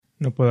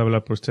No puedo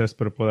hablar por ustedes,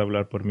 pero puedo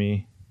hablar por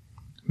mí.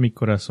 Mi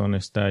corazón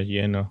está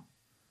lleno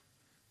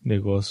de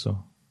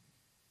gozo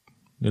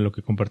de lo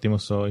que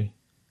compartimos hoy.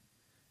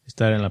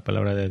 Estar en la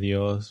palabra de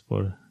Dios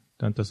por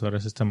tantas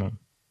horas esta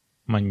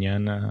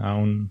mañana,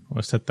 aún o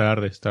esta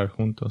tarde, estar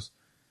juntos,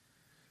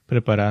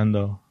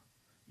 preparando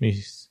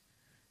mis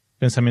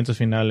pensamientos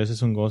finales.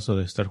 Es un gozo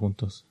de estar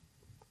juntos.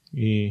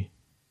 Y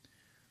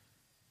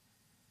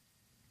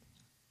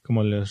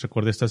como les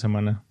recordé esta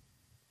semana,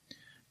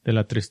 de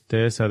la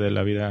tristeza de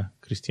la vida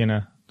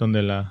cristiana,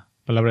 donde la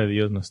palabra de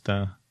Dios no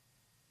está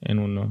en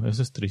uno.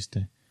 Eso es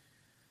triste,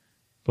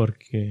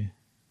 porque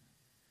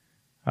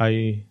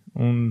hay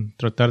un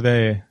tratar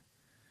de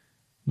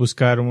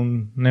buscar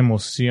una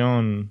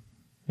emoción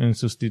en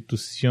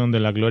sustitución de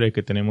la gloria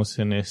que tenemos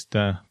en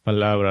esta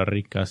palabra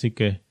rica. Así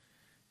que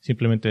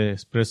simplemente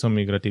expreso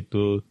mi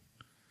gratitud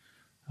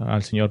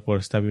al Señor por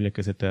esta Biblia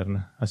que es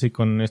eterna. Así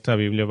con esta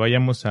Biblia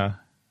vayamos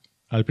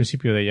al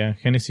principio de ella,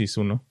 Génesis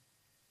 1.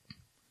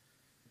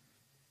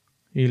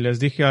 Y les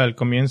dije al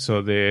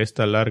comienzo de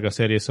esta larga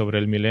serie sobre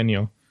el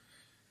milenio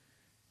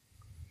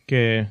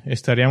que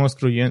estaríamos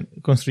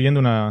construyendo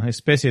una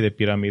especie de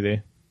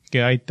pirámide,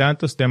 que hay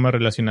tantos temas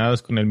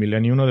relacionados con el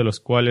milenio, uno de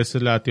los cuales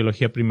es la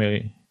teología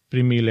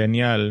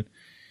primilenial,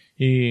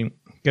 y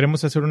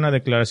queremos hacer una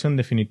declaración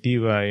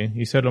definitiva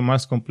y ser lo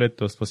más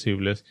completos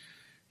posibles.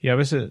 Y a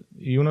veces,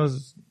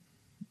 unos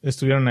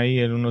estuvieron ahí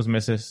en unos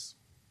meses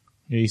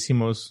e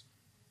hicimos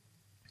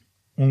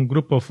un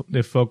grupo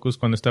de focus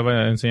cuando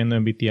estaba enseñando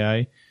en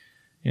BTI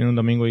en un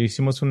domingo, y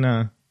hicimos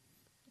un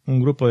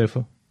grupo de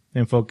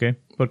enfoque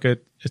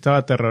porque estaba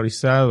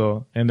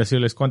aterrorizado en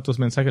decirles cuántos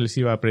mensajes les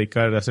iba a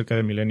predicar acerca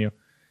del milenio.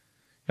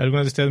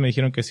 Algunos de ustedes me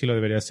dijeron que sí lo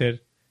debería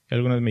hacer y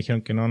algunos me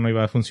dijeron que no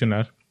iba a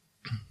funcionar,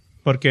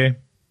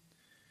 porque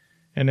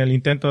en el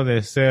intento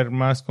de ser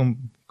más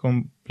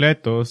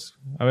completos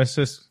a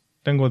veces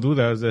tengo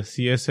dudas de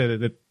si ese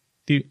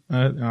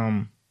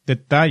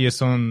detalles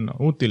son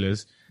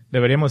útiles.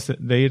 Deberíamos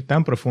de ir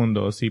tan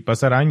profundos y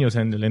pasar años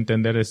en el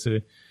entender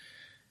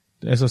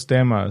esos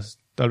temas.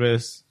 Tal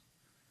vez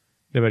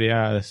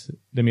debería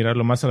de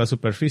mirarlo más a la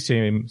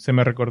superficie. Y se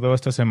me recordó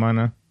esta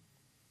semana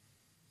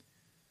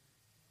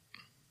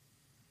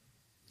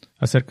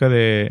acerca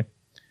de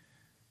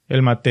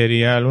un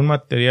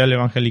material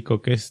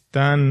evangélico que es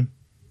tan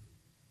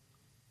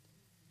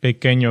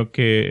pequeño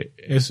que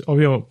es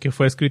obvio que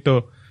fue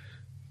escrito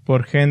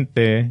por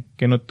gente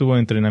que no tuvo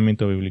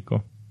entrenamiento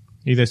bíblico.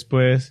 Y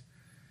después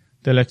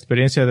de la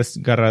experiencia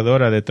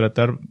desgarradora de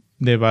tratar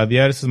de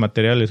vadear esos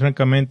materiales,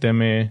 francamente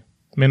me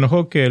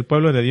enojó que el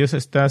pueblo de Dios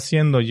está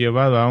siendo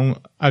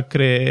llevado a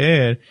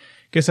creer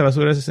que esa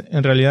basura es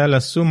en realidad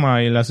la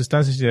suma y la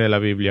sustancia de la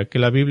Biblia, que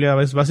la Biblia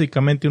es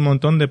básicamente un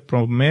montón de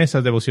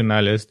promesas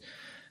devocionales,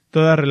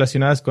 todas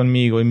relacionadas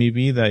conmigo y mi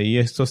vida, y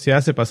esto se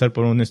hace pasar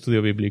por un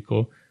estudio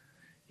bíblico.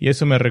 Y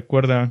eso me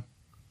recuerda,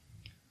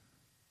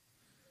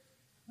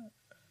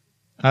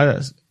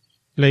 ¿has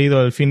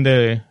leído el fin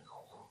de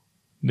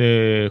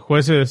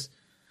Jueces,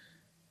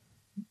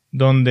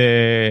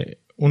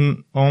 donde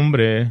un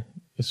hombre,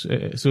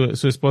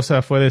 su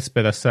esposa fue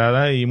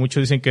despedazada, y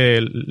muchos dicen que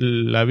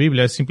la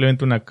Biblia es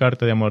simplemente una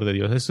carta de amor de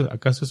Dios?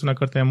 ¿Acaso es una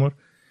carta de amor?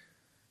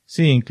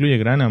 Sí, incluye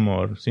gran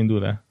amor, sin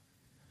duda,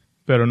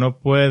 pero no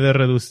puede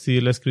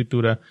reducir la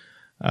escritura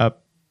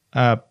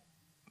a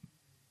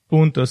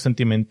puntos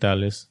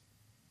sentimentales.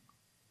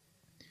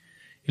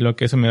 Y lo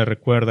que eso me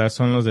recuerda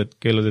son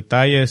que los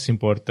detalles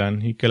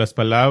importan y que las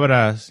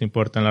palabras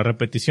importan, las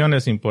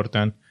repeticiones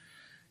importan.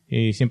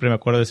 Y siempre me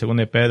acuerdo de 2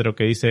 de Pedro,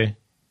 que dice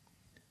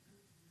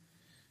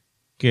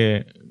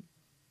que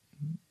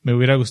me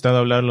hubiera gustado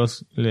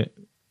hablarlos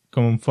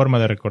como forma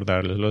de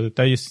recordarlos. Los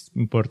detalles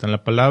importan.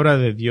 La palabra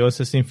de Dios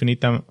es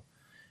infinita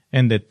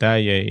en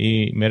detalle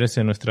y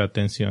merece nuestra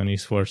atención y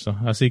esfuerzo.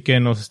 Así que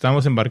nos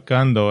estamos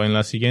embarcando en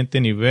el siguiente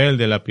nivel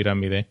de la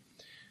pirámide.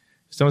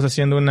 Estamos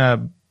haciendo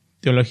una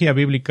teología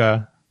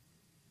bíblica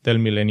del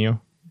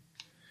milenio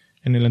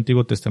en el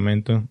Antiguo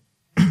Testamento.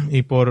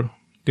 Y por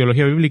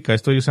teología bíblica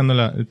estoy usando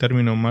el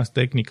término más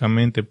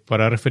técnicamente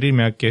para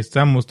referirme a que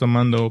estamos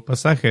tomando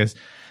pasajes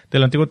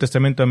del Antiguo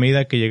Testamento a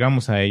medida que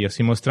llegamos a ellos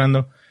y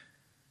mostrando,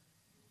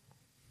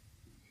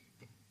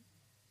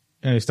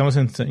 estamos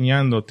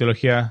enseñando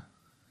teología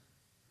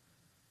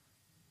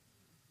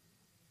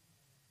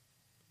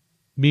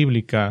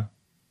bíblica,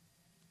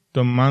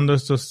 tomando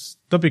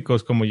estos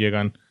tópicos como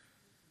llegan,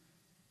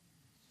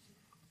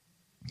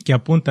 que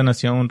apuntan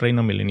hacia un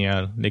reino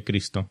milenial de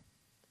Cristo.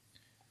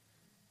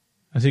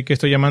 Así que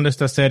estoy llamando a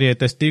esta serie de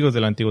Testigos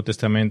del Antiguo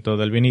Testamento,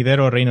 del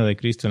venidero reino de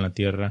Cristo en la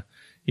tierra.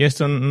 Y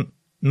esto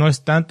no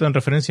es tanto en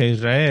referencia a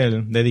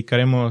Israel.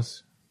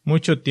 Dedicaremos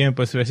mucho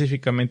tiempo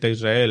específicamente a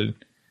Israel.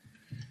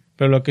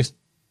 Pero lo que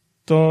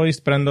estoy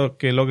esperando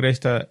que logre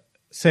esta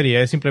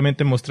serie es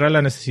simplemente mostrar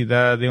la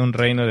necesidad de un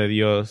reino de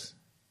Dios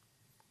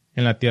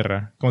en la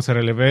tierra, como se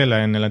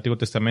revela en el Antiguo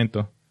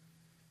Testamento.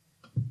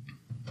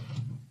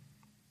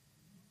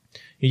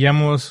 Y ya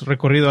hemos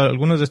recorrido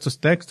algunos de estos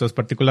textos,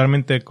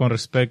 particularmente con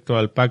respecto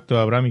al pacto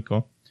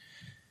abrámico,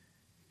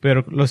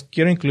 pero los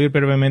quiero incluir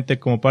brevemente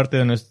como parte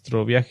de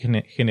nuestro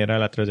viaje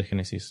general a través de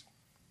Génesis.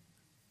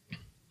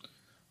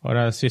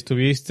 Ahora, si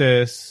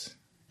estuviste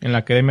en la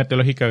Academia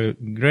Teológica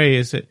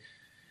Grace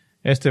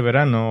este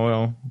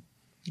verano,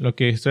 lo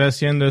que estoy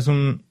haciendo es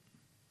una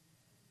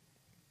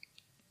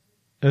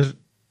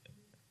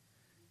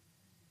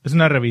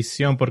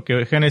revisión,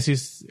 porque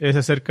Génesis es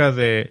acerca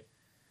de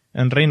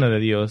el reino de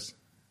Dios.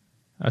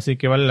 Así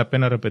que vale la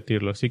pena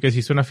repetirlo. Así que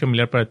si suena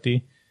familiar para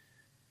ti,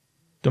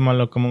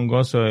 tómalo como un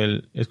gozo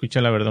el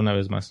escuchar la verdad una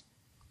vez más.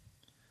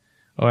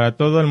 Ahora,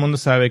 todo el mundo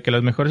sabe que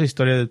las mejores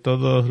historias de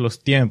todos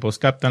los tiempos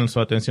captan su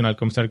atención al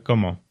comenzar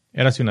como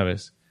érase una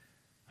vez.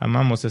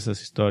 Amamos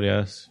esas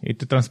historias y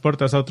te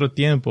transportas a otro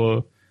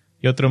tiempo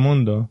y otro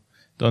mundo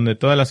donde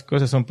todas las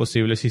cosas son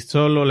posibles y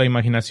solo la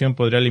imaginación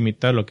podría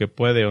limitar lo que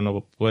puede o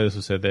no puede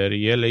suceder.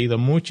 Y he leído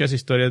muchas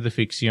historias de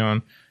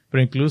ficción,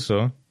 pero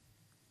incluso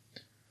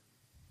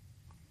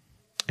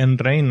en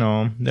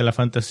reino de la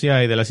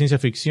fantasía y de la ciencia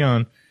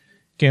ficción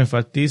que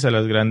enfatiza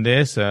las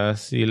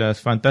grandezas y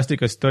las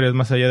fantásticas historias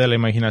más allá de la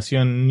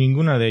imaginación,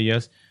 ninguna de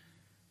ellas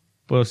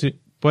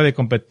puede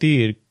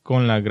competir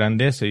con la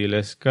grandeza y la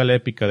escala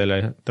épica de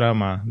la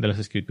trama de las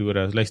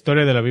Escrituras. La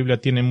historia de la Biblia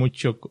tiene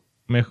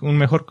un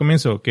mejor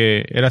comienzo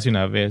que érase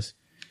una vez.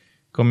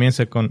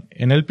 Comienza con: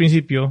 en el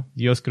principio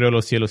Dios creó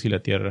los cielos y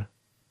la tierra.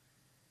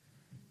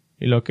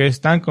 Y lo que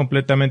es tan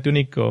completamente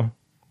único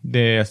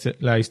de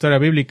la historia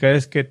bíblica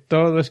es que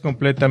todo es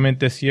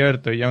completamente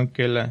cierto, y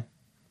aunque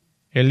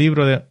el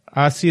libro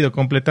ha sido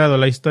completado,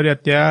 la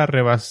historia te ha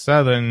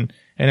rebasado en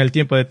el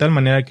tiempo de tal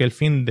manera que el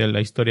fin de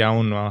la historia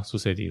aún no ha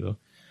sucedido.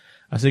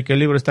 Así que el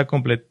libro está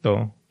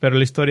completo, pero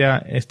la historia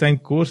está en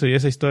curso, y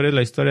esa historia es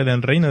la historia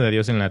del reino de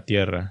Dios en la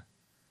tierra.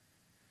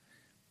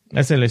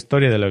 Esa es la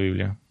historia de la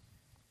Biblia.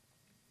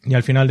 Y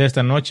al final de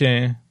esta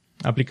noche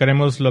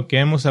aplicaremos lo que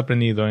hemos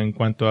aprendido en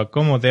cuanto a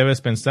cómo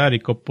debes pensar y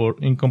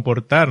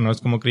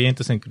comportarnos como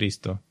creyentes en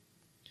Cristo.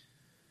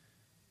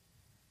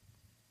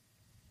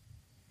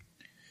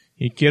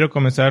 Y quiero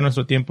comenzar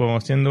nuestro tiempo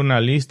haciendo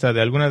una lista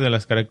de algunas de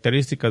las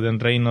características del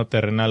reino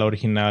terrenal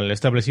original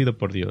establecido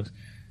por Dios.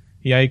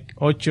 Y hay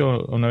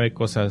 8 o 9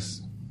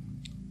 cosas.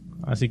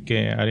 Así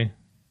que haré.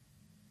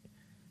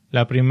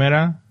 La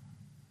primera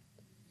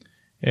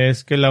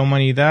es que la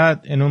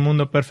humanidad en un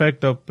mundo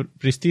perfecto,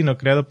 pristino,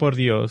 creado por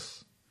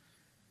Dios,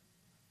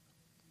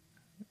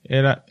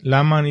 era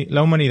la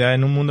humanidad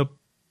en un mundo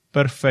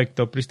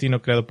perfecto,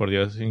 pristino, creado por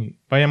Dios. Y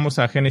vayamos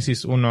a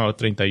Génesis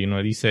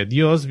 1:31. Dice: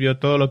 Dios vio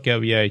todo lo que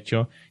había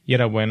hecho, y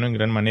era bueno en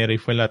gran manera, y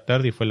fue la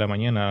tarde y fue la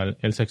mañana,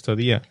 el sexto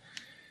día.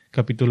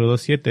 Capítulo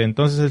 2:7.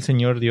 Entonces el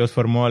Señor Dios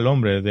formó al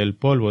hombre del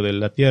polvo de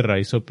la tierra,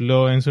 y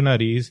sopló en su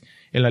nariz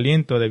el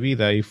aliento de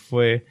vida, y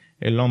fue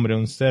el hombre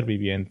un ser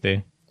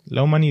viviente.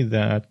 La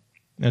humanidad,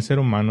 el ser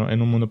humano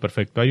en un mundo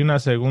perfecto. Hay una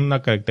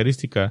segunda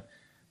característica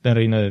del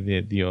reino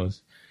de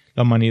Dios: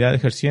 la humanidad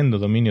ejerciendo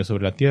dominio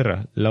sobre la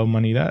tierra. La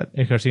humanidad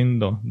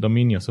ejerciendo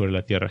dominio sobre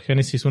la tierra.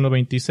 Génesis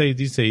 1:26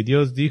 dice: Y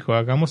Dios dijo: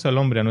 hagamos al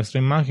hombre a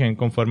nuestra imagen,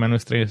 conforme a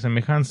nuestra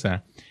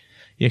semejanza,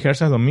 y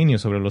ejerza dominio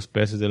sobre los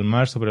peces del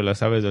mar, sobre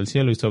las aves del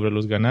cielo, y sobre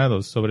los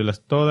ganados, sobre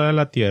toda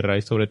la tierra,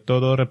 y sobre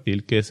todo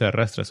reptil que se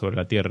arrastra sobre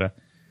la tierra.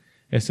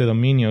 Este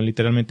dominio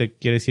literalmente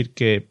quiere decir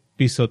que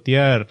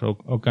pisotear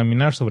o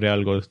caminar sobre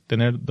algo,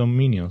 tener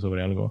dominio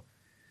sobre algo.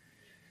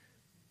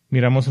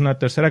 Miramos una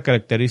tercera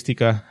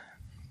característica: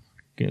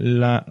 que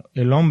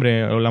el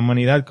hombre o la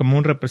humanidad como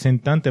un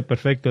representante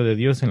perfecto de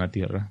Dios en la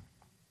tierra.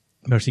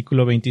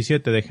 Versículo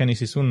 27 de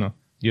Génesis 1.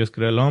 Dios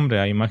creó al hombre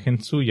a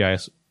imagen suya,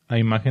 a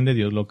imagen de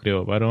Dios lo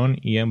creó, varón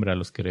y hembra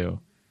los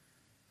creó.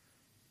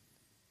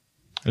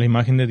 La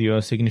imagen de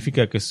Dios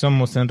significa que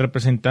somos el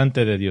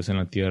representante de Dios en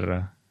la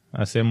tierra.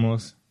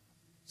 Hacemos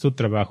su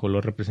trabajo,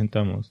 lo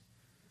representamos.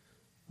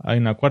 Hay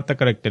una cuarta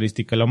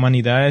característica: la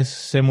humanidad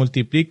se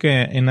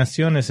multiplica en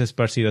naciones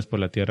esparcidas por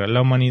la tierra.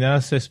 La humanidad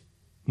se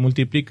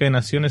multiplica en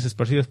naciones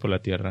esparcidas por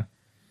la tierra.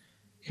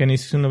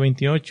 Génesis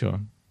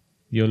 1:28.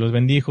 Dios los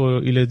bendijo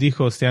y les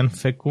dijo: sean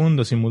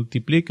fecundos y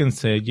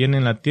multiplíquense,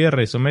 llenen la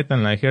tierra y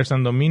sométanla,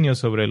 ejerzan dominio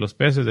sobre los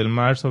peces del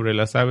mar, sobre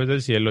las aves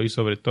del cielo y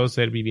sobre todo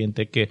ser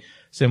viviente que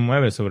se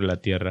mueve sobre la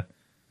tierra.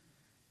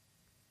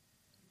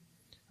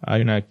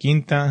 Hay una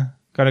quinta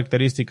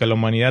característica: la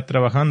humanidad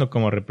trabajando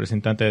como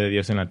representante de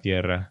Dios en la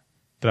tierra.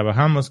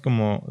 Trabajamos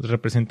como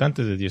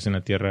representantes de Dios en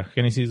la tierra.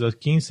 Génesis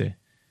 2:15.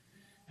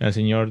 El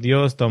Señor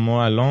Dios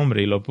tomó al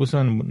hombre y lo puso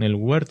en el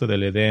huerto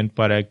del Edén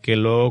para que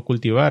lo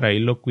cultivara y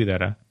lo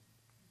cuidara.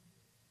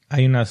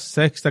 Hay una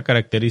sexta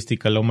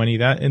característica: la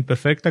humanidad en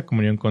perfecta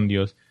comunión con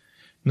Dios.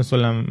 No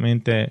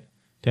solamente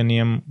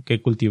tenían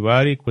que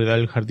cultivar y cuidar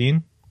el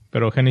jardín,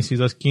 pero Génesis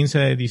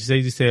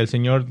 2:15-16 dice: el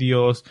Señor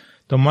Dios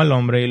tomó al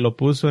hombre y lo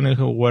puso en el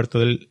huerto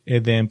del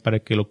Edén para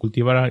que lo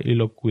cultivara y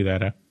lo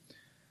cuidara.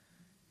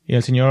 Y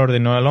el Señor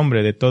ordenó al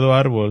hombre: de todo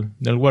árbol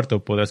del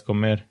huerto podrás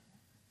comer.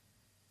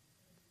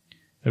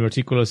 El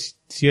versículo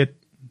 7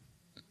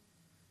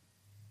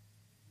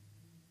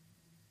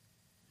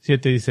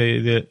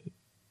 dice: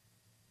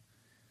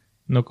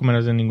 no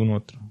comerás de ningún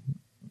otro.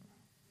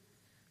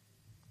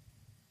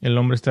 el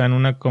hombre está en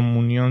una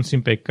comunión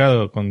sin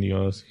pecado con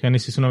Dios.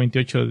 Génesis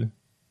 1:28,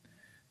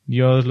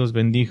 Dios los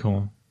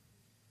bendijo.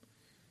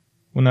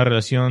 Una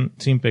relación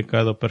sin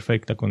pecado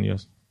perfecta con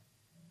Dios.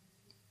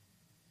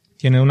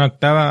 Tiene una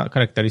octava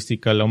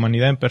característica, la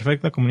humanidad en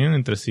perfecta comunión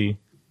entre sí.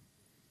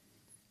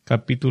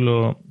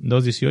 Capítulo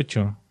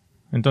 2:18.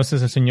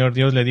 Entonces el Señor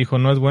Dios le dijo,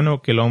 no es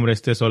bueno que el hombre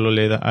esté solo,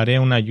 le haré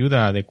una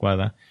ayuda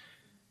adecuada.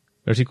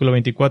 Versículo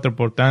 24,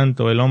 por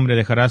tanto, el hombre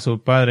dejará a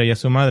su padre y a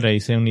su madre y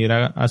se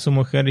unirá a su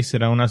mujer y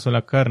será una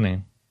sola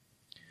carne.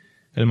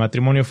 El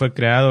matrimonio fue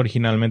creado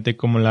originalmente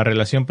como la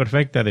relación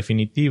perfecta,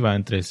 definitiva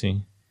entre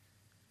sí.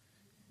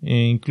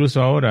 E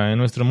incluso ahora, en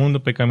nuestro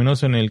mundo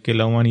pecaminoso en el que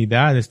la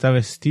humanidad está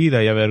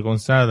vestida y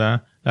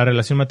avergonzada, la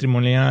relación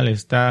matrimonial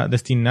está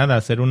destinada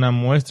a ser una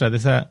muestra de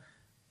esa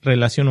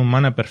relación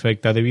humana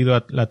perfecta debido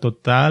a la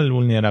total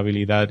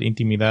vulnerabilidad,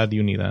 intimidad y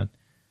unidad.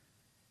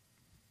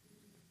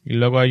 Y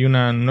luego hay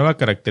una nueva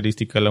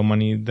característica, la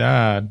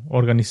humanidad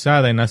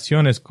organizada en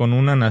naciones con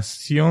una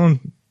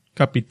nación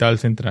capital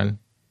central.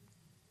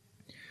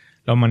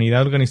 La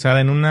humanidad organizada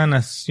en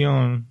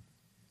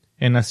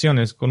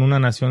naciones con una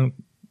nación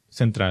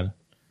central.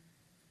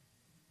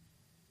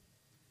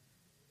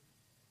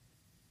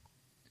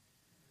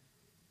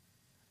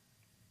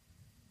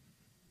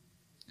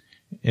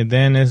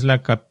 Edén es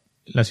la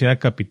ciudad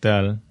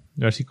capital.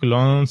 El versículo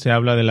 11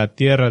 habla de la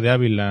tierra de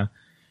Ávila.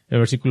 El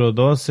versículo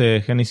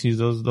 12, Génesis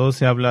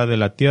 2:12 habla de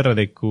la tierra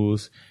de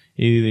Cus.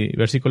 Y el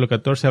versículo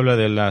 14 habla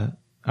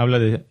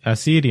de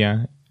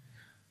Asiria.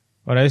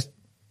 Ahora,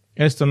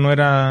 esto no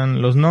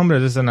eran los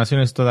nombres de esas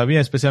naciones todavía,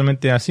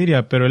 especialmente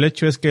Asiria, pero el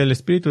hecho es que el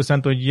Espíritu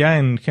Santo ya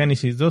en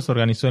Génesis 2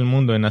 organizó el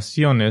mundo en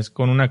naciones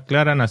con una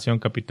clara nación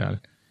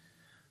capital.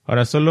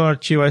 Ahora solo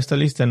archiva esta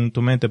lista en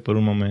tu mente por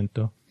un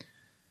momento.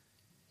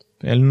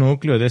 El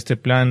núcleo de este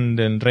plan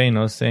del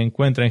reino se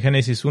encuentra en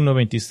Génesis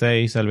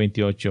 1:26 al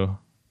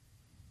 28.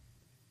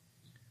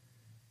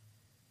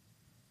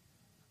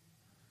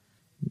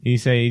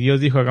 Dice, y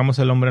Dios dijo, hagamos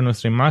al hombre a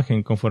nuestra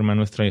imagen, conforme a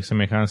nuestra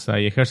semejanza,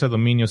 y ejerza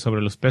dominio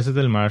sobre los peces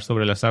del mar,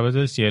 sobre las aves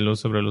del cielo,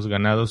 sobre los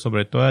ganados,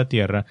 sobre toda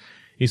tierra,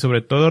 y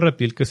sobre todo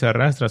reptil que se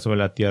arrastra sobre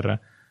la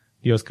tierra.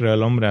 Dios creó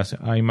al hombre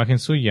a imagen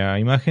suya, a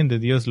imagen de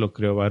Dios lo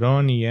creó,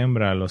 varón y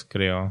hembra los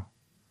creó.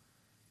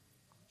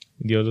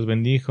 Dios los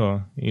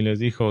bendijo, y les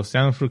dijo,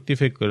 sean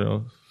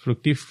fructíferos,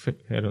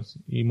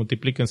 y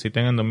multiplíquense y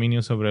tengan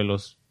dominio sobre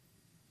los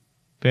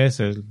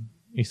peces,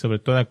 y sobre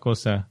toda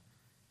cosa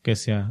que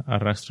se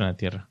arrastra en la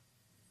tierra.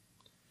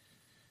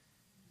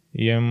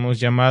 Y hemos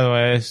llamado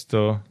a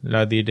esto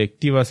la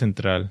directiva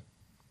central,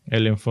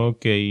 el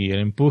enfoque y el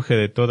empuje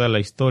de toda la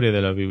historia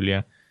de la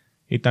Biblia,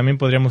 y también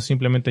podríamos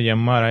simplemente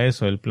llamar a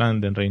eso el plan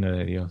del reino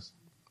de Dios.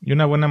 Y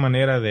una buena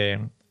manera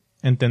de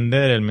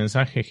entender el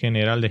mensaje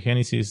general de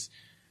Génesis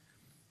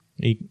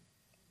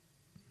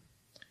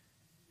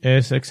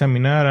es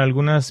examinar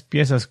algunas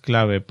piezas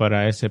clave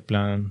para ese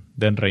plan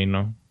del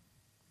reino.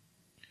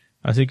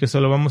 Así que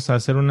solo vamos a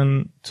hacer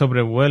un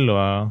sobrevuelo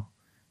a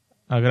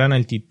gran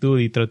altitud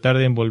y tratar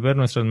de envolver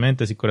nuestras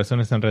mentes y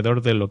corazones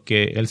alrededor de lo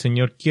que el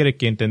Señor quiere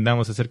que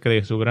entendamos acerca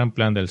de su gran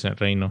plan del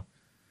reino.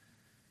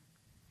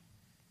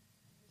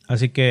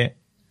 Así que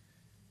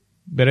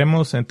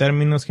veremos en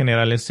términos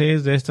generales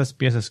 6 de estas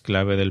piezas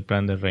clave del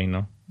plan del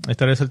reino.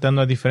 Estaré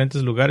saltando a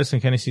diferentes lugares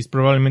en Génesis.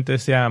 Probablemente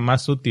sea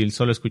más útil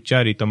solo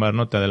escuchar y tomar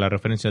nota de las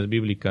referencias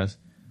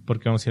bíblicas,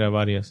 porque vamos a ir a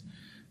varias.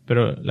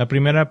 Pero la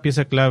primera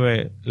pieza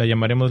clave la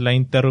llamaremos la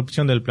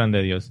interrupción del plan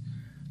de Dios.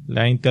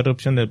 La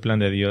interrupción del plan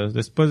de Dios.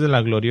 Después de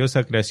la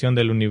gloriosa creación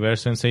del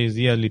universo en 6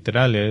 días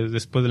literales,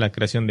 después de la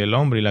creación del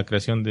hombre y la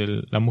creación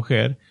de la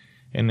mujer,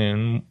 en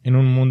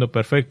un mundo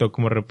perfecto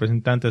como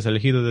representantes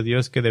elegidos de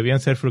Dios que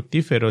debían ser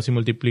fructíferos y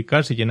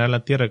multiplicarse y llenar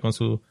la tierra con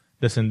su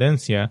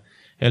descendencia,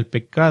 el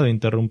pecado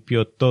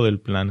interrumpió todo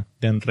el plan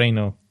del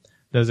reino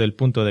desde el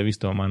punto de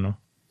vista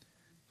humano.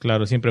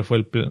 Claro, siempre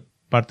fue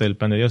parte del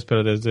plan de Dios,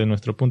 pero desde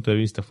nuestro punto de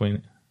vista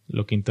fue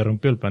lo que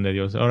interrumpió el plan de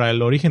Dios. Ahora,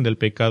 el origen del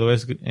pecado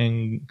es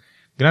en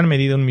gran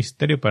medida un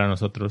misterio para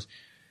nosotros.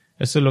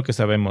 Eso es lo que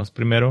sabemos.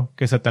 Primero,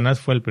 que Satanás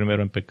fue el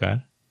primero en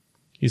pecar.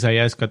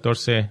 Isaías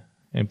 14,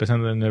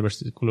 empezando en el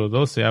versículo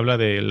 12, habla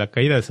de la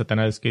caída de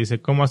Satanás, que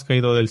dice, ¿cómo has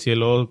caído del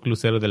cielo, oh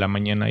lucero de la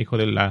mañana, hijo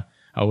de la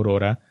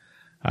aurora?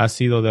 Has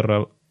sido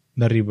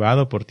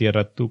derribado por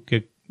tierra, tú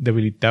que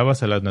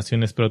debilitabas a las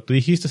naciones, pero tú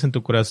dijiste en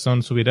tu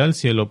corazón, subiré al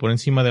cielo, por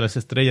encima de las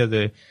estrellas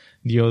de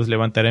Dios,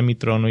 levantaré mi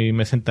trono y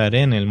me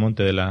sentaré en el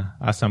monte de la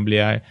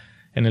asamblea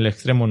en el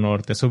extremo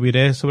norte,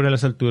 subiré sobre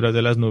las alturas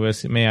de las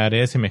nubes, me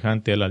haré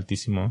semejante al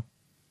Altísimo.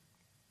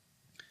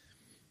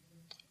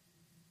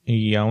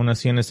 Y aún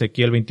así en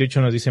Ezequiel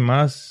 28 nos dice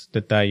más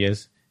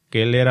detalles,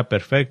 que él era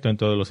perfecto en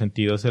todos los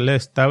sentidos, él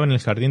estaba en el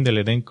jardín del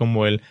Edén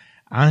como el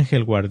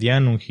ángel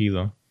guardián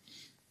ungido,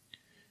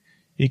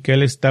 y que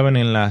él estaba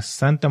en la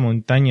santa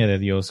montaña de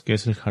Dios, que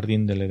es el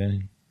jardín del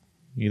Edén.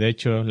 Y de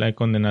hecho, la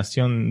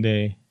condenación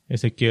de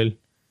Ezequiel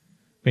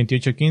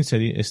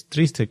 28:15 es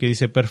triste, que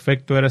dice,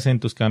 perfecto eras en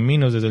tus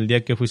caminos desde el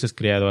día que fuiste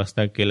criado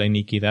hasta que la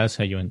iniquidad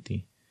se halló en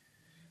ti.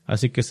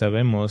 Así que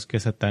sabemos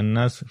que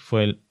Satanás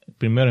fue el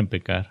primero en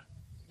pecar.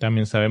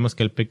 También sabemos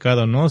que el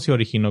pecado no se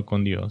originó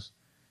con Dios.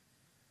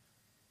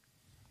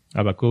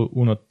 Habacuc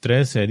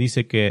 1:13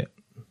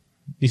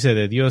 dice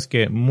de Dios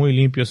que muy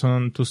limpios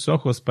son tus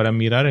ojos para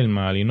mirar el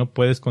mal y no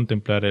puedes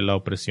contemplar la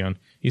opresión.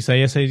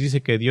 Isaías 6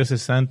 dice que Dios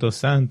es santo,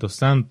 santo,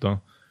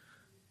 santo.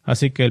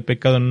 Así que el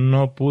pecado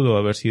no pudo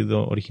haber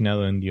sido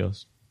originado en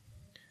Dios.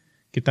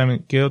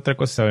 ¿Qué otra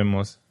cosa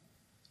sabemos?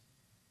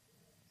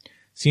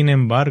 Sin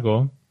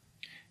embargo,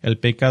 el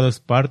pecado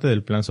es parte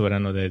del plan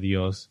soberano de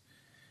Dios.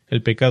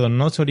 El pecado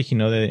no se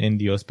originó en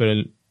Dios, pero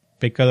el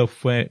pecado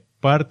fue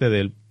parte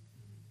del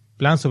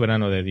plan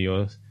soberano de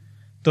Dios.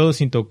 Todo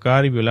sin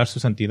tocar y violar su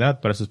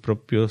santidad para sus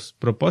propios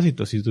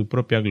propósitos y su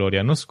propia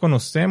gloria. No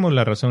conocemos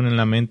la razón en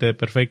la mente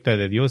perfecta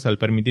de Dios al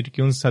permitir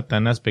que un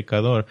Satanás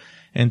pecador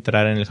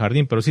entrara en el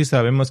jardín, pero sí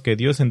sabemos que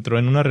Dios entró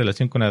en una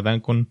relación con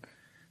Adán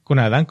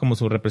como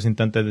su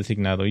representante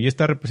designado, y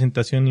esta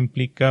representación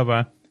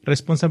implicaba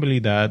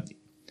responsabilidad,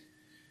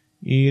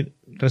 y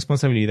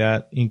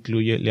responsabilidad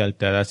incluye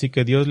lealtad. Así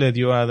que Dios le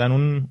dio a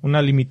Adán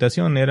una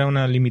limitación, era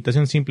una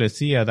limitación simple.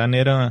 Sí, Adán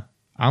era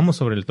amo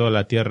sobre toda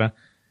la tierra,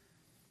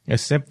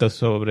 excepto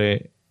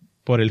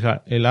por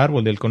el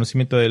árbol del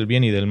conocimiento del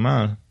bien y del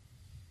mal.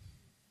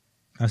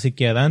 Así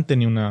que Adán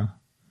tenía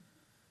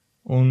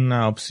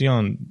una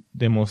opción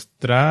de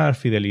mostrar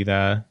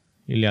fidelidad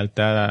y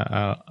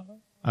lealtad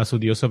a su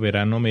Dios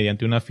soberano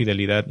mediante una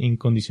fidelidad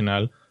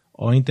incondicional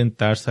o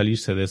intentar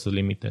salirse de esos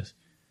límites.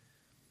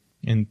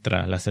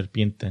 Entra la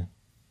serpiente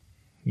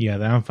y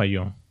Adán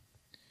falló.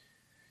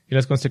 Y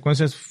las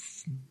consecuencias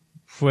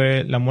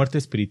fue la muerte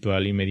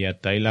espiritual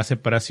inmediata y la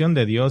separación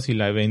de Dios y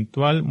la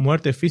eventual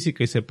muerte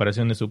física y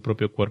separación de su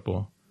propio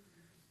cuerpo.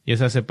 Y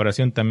esa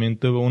separación también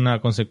tuvo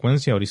una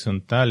consecuencia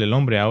horizontal. El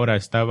hombre ahora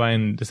estaba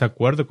en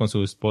desacuerdo con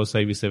su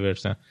esposa y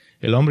viceversa.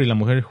 El hombre y la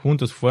mujer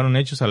juntos fueron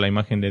hechos a la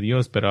imagen de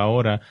Dios, pero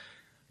ahora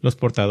los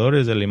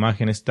portadores de la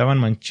imagen estaban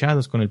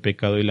manchados con el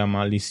pecado y la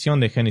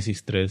maldición de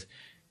Génesis 3,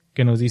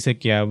 que nos dice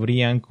que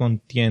habrían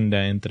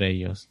contienda entre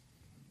ellos.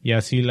 Y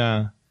así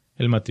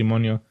el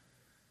matrimonio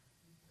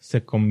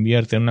se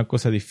convierte en una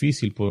cosa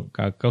difícil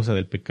a causa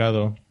del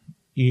pecado.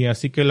 Y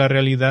así que la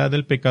realidad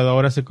del pecado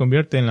ahora se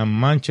convierte en la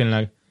mancha en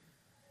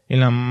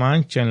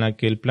la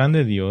que el plan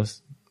de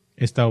Dios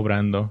está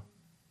obrando.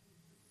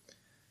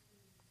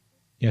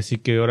 Y así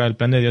que ahora el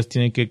plan de Dios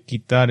tiene que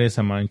quitar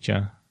esa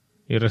mancha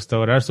y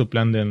restaurar su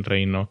plan del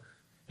reino.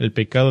 El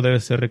pecado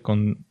debe ser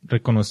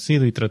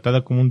reconocido y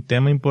tratado como un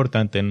tema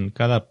importante en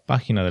cada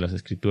página de las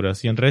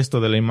Escrituras, y el resto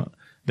de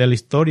la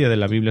historia de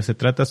la Biblia se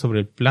trata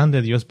sobre el plan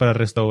de Dios para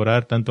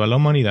restaurar tanto a la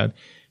humanidad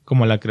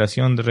como a la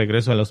creación de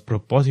regreso a los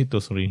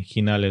propósitos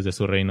originales de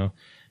su reino.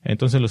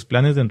 Entonces los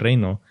planes del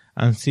reino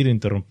han sido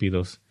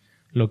interrumpidos,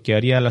 lo que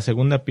haría la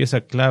segunda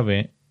pieza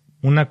clave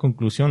una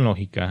conclusión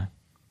lógica,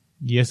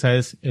 y esa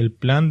es el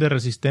plan de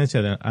resistencia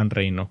al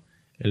reino.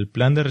 El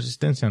plan de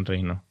resistencia al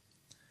reino.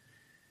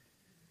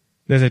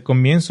 Desde el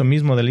comienzo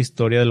mismo de la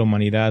historia de la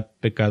humanidad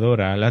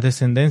pecadora, la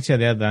descendencia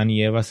de Adán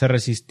y Eva se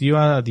resistió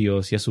a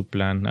Dios y a su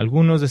plan.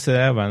 Algunos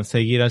deseaban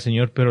seguir al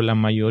Señor, pero la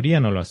mayoría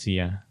no lo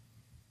hacía.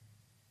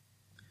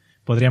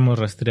 Podríamos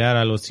rastrear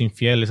a los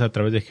infieles a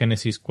través de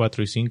Génesis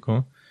 4 y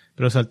 5,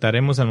 pero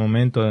saltaremos al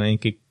momento en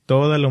que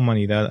toda la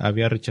humanidad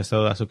había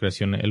rechazado a su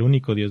creación, el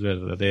único Dios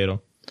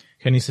verdadero.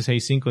 Génesis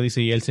 6:5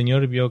 dice: y el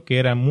Señor vio que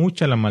era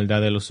mucha la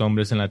maldad de los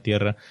hombres en la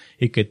tierra,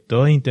 y que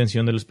toda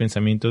intención de los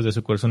pensamientos de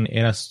su corazón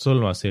era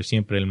solo hacer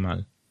siempre el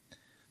mal.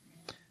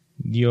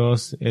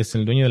 Dios es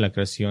el dueño de la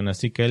creación,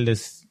 así que Él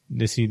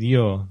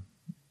decidió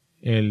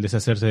el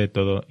deshacerse de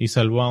todo, y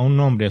salvó a un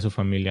hombre y a su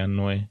familia,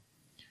 Noé.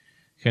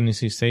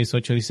 Génesis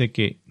 6:8 dice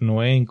que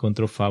Noé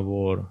encontró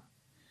favor,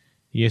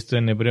 y esto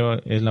en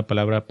hebreo es la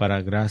palabra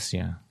para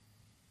gracia.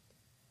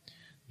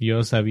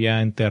 Dios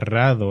había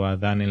enterrado a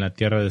Adán en la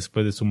tierra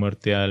después de su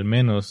muerte, al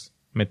menos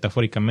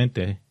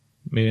metafóricamente.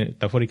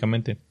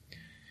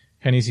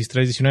 Génesis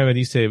 3:19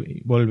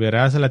 dice: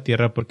 volverás a la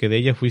tierra porque de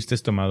ella fuiste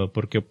tomado,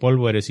 porque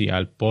polvo eres y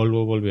al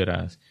polvo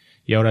volverás.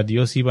 Y ahora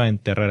Dios iba a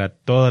enterrar a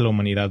toda la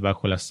humanidad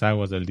bajo las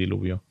aguas del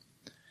diluvio.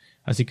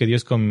 Así que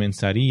Dios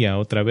comenzaría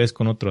otra vez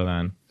con otro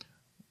Adán,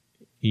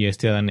 y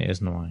este Adán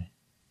es Noé.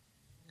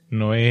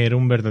 Noé era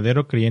un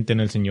verdadero creyente en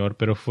el Señor,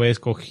 pero fue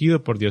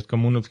escogido por Dios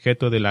como un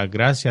objeto de la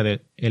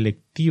gracia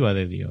electiva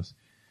de Dios.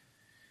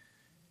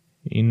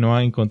 Y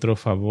Noé encontró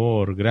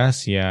favor,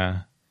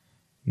 gracia.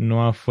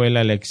 Noé fue la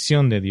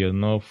elección de Dios,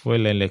 no fue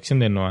la elección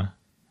de Noé.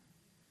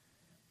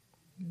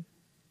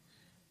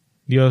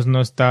 Dios no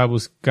estaba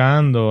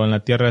buscando en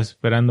la tierra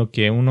esperando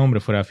que un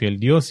hombre fuera fiel.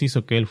 Dios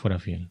hizo que él fuera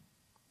fiel.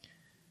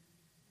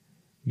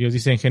 Dios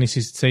dice en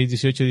Génesis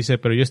 6:18, dice: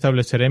 pero yo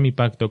estableceré mi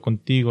pacto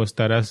contigo,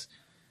 estarás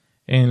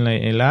en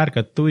el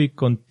arca, tú y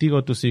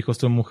contigo tus hijos,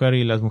 tu mujer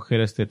y las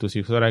mujeres de tus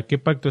hijos. Ahora, ¿qué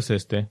pacto es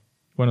este?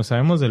 Bueno,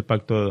 sabemos del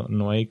pacto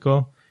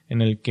noéico,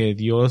 en el que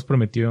Dios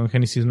prometió en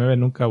Génesis 9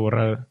 nunca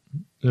borrar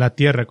la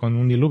tierra con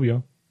un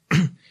diluvio.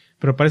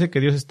 Pero parece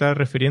que Dios está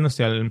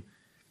refiriéndose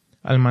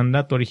al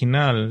mandato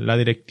original, la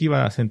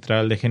directiva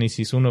central de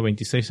Génesis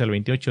 1:26 al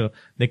 28,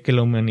 de que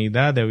la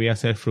humanidad debía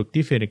ser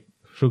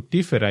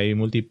fructífera y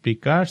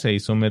multiplicarse y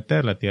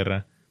someter la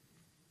tierra.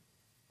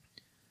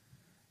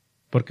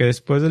 Porque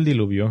después del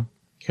diluvio,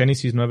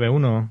 Génesis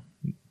 9:1,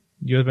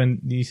 Dios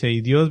dice,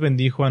 y Dios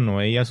bendijo a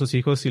Noé y a sus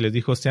hijos y les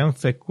dijo, sean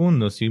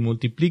fecundos y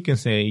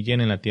multiplíquense y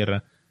llenen la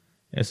tierra.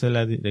 Esa es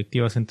la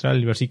directiva central.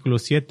 El versículo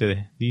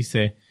 7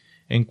 dice,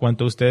 en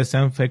cuanto ustedes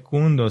sean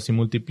fecundos y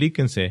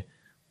multiplíquense,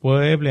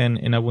 pueblen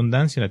en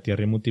abundancia la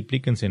tierra y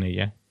multiplíquense en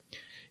ella.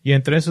 Y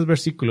entre esos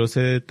versículos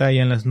se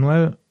detallan las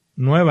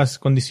nuevas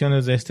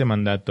condiciones de este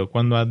mandato.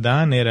 Cuando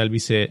Adán era el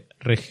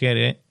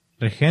vicerregente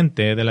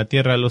de la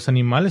tierra, los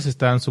animales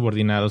estaban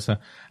subordinados a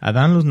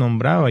Adán, los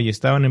nombraba y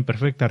estaban en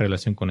perfecta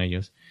relación con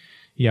ellos.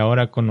 Y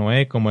ahora con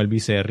Noé como el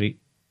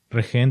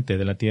vicerregente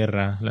de la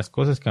tierra, las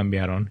cosas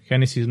cambiaron.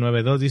 Génesis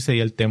 9:2 dice, y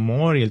el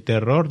temor y el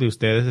terror de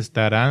ustedes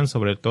estarán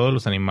sobre todos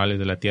los animales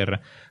de la tierra,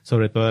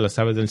 sobre todas las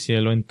aves del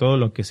cielo, en todo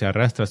lo que se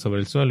arrastra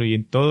sobre el suelo y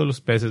en todos los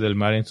peces del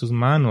mar, en sus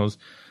manos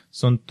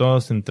son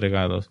todos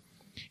entregados.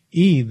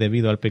 Y,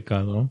 debido al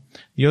pecado,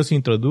 Dios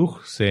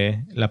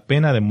introduje la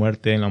pena de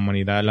muerte en la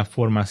humanidad, la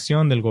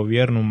formación del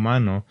gobierno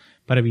humano,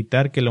 para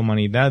evitar que la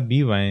humanidad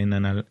viva en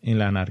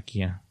la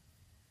anarquía.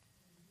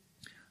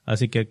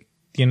 Así que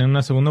tienen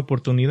una segunda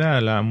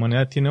oportunidad. La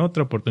humanidad tiene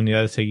otra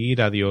oportunidad de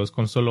seguir a Dios.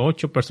 Con solo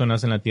 8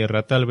 personas en la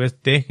tierra, tal vez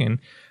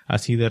dejen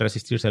así de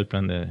resistirse al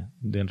plan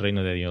del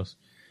reino de Dios.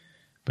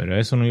 Pero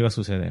eso no iba a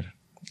suceder.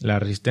 La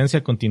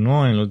resistencia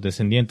continuó en los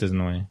descendientes de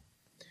Noé.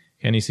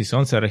 Génesis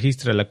 11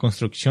 registra la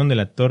construcción de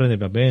la Torre de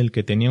Babel,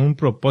 que tenía un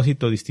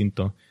propósito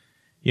distinto,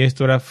 y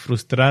esto era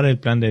frustrar el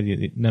plan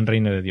del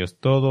reino de Dios.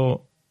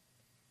 Todo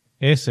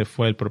ese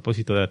fue el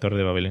propósito de la Torre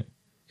de Babel.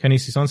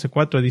 Génesis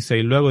 11:4 dice,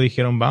 y luego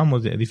dijeron,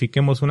 vamos,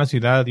 edifiquemos una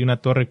ciudad y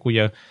una torre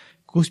cuya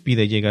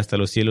cúspide llega hasta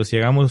los cielos, y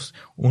hagamos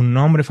un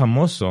nombre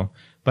famoso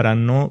para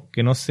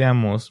que no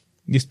seamos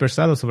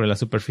dispersados sobre la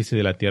superficie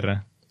de la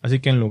tierra. Así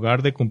que en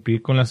lugar de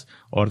cumplir con las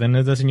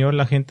órdenes del Señor,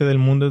 la gente del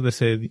mundo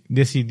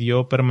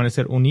decidió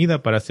permanecer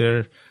unida para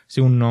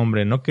hacerse un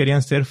nombre. No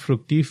querían ser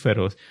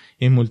fructíferos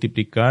y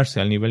multiplicarse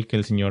al nivel que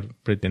el Señor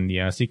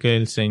pretendía. Así que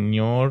el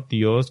Señor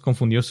Dios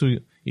confundió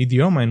su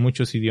idioma en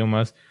muchos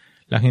idiomas.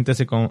 La gente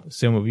se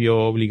vio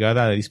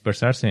obligada a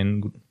dispersarse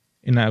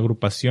en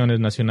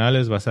agrupaciones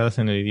nacionales basadas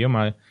en el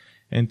idioma.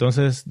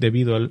 Entonces,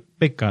 debido al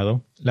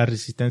pecado, la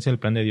resistencia al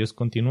plan de Dios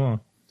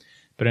continuó.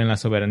 Pero en la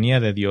soberanía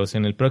de Dios,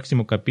 en el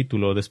próximo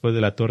capítulo, después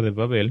de la Torre de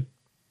Babel,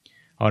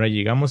 ahora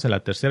llegamos a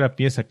la tercera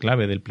pieza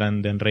clave del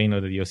plan del reino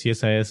de Dios, y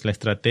esa es la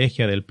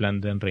estrategia del plan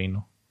del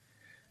reino.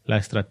 La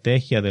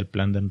estrategia del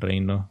plan del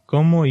reino.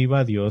 ¿Cómo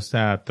iba Dios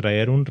a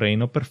traer un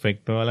reino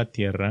perfecto a la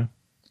tierra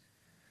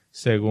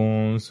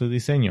según su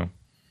diseño?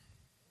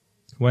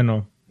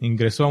 Bueno,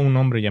 ingresó a un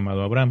hombre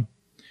llamado Abraham.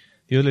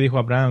 Dios le dijo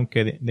a Abraham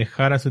que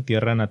dejara su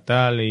tierra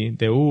natal y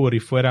de Ur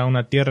y fuera a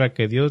una tierra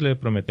que Dios le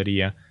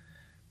prometería.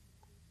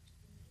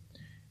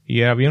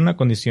 Y había una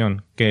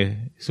condición,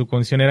 que su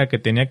condición era que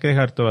tenía que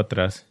dejar todo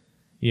atrás.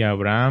 Y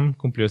Abraham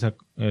cumplió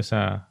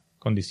esa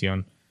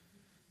condición.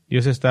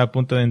 Dios está a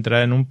punto de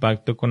entrar en un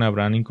pacto con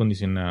Abraham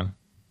incondicional.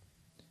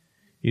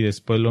 Y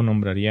después lo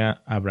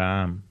nombraría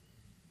Abraham.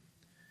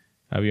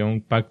 Había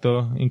un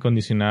pacto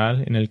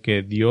incondicional en el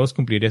que Dios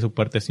cumpliría su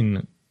parte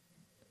sin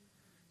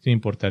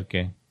importar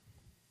qué.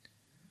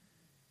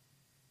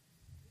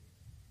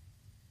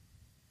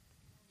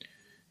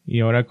 Y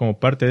ahora, como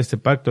parte de este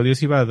pacto,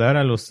 Dios iba a dar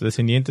a los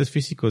descendientes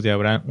físicos de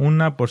Abraham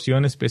una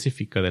porción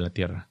específica de la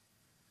tierra.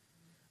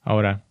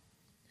 Ahora,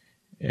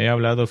 he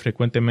hablado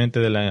frecuentemente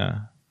de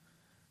la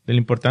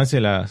importancia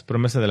de las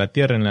promesas de la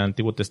tierra en el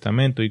Antiguo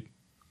Testamento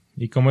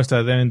y cómo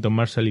éstas deben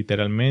tomarse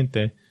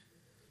literalmente.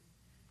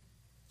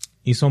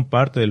 Y son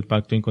parte del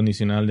pacto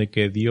incondicional de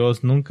que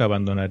Dios nunca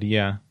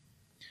abandonaría.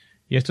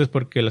 Y esto es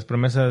porque las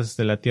promesas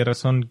de la tierra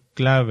son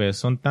claves,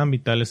 son tan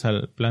vitales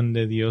al plan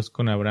de Dios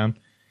con Abraham,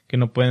 que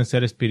no pueden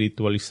ser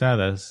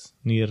espiritualizadas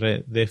ni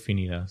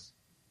redefinidas.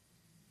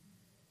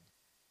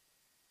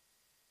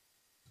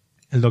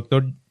 El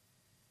doctor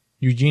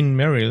Eugene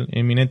Merrill,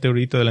 eminente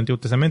erudito del Antiguo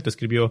Testamento,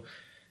 escribió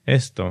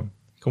esto: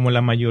 como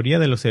la mayoría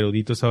de los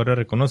eruditos ahora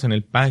reconocen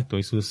el pacto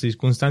y sus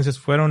circunstancias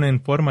fueron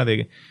en forma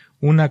de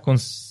una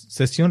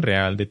concesión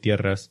real de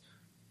tierras,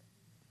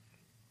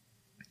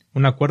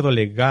 un acuerdo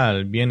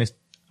legal bien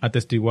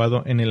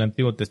atestiguado en el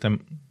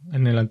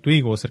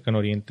antiguo cercano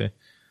oriente.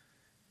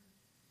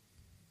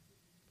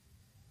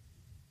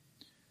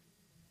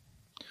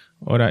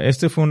 Ahora,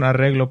 este fue un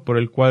arreglo por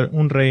el cual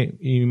un rey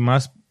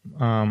más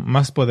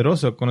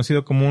poderoso,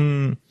 conocido como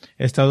un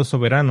estado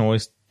soberano o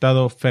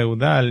estado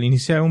feudal,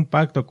 inicia un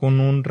pacto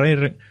con un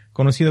rey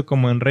conocido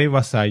como el rey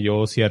vasallo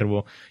o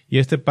siervo, y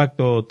este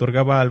pacto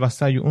otorgaba al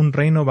vasallo un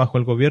reino bajo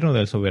el gobierno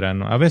del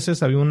soberano. A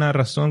veces había una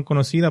razón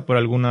conocida por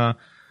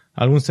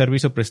algún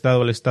servicio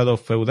prestado al estado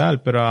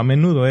feudal, pero a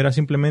menudo era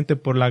simplemente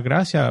por la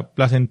gracia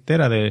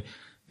placentera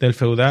del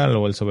feudal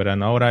o el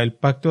soberano. Ahora, el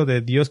pacto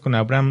de Dios con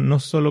Abraham no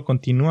solo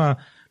continúa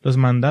los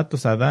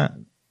mandatos a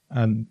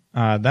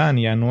Adán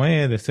y a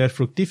Noé de ser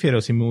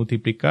fructíferos y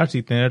multiplicarse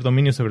y tener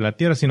dominio sobre la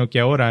tierra, sino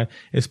que ahora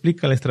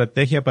explica la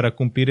estrategia para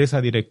cumplir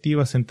esa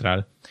directiva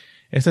central.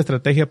 Esta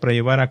estrategia para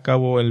llevar a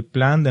cabo el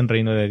plan del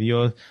reino de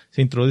Dios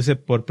se introduce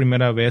por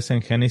primera vez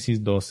en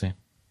Génesis 12.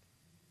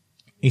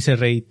 Y se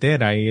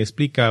reitera y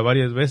explica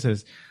varias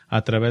veces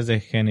a través de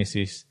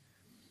Génesis.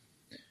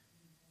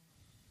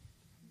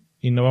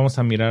 Y no vamos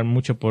a mirar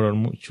por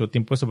mucho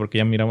tiempo eso porque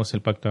ya miramos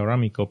el pacto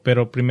abrámico.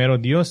 Pero primero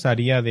Dios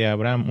haría de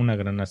Abraham una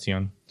gran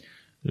nación.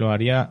 Lo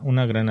haría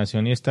una gran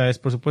nación. Y esta es,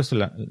 por supuesto,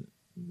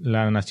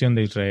 la nación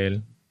de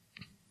Israel.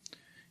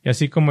 Y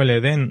así como el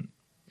Edén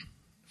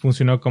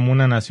funcionó como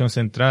una nación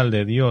central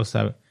de Dios,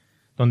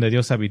 donde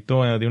Dios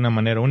habitó de una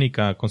manera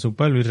única con su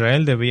pueblo,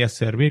 Israel debía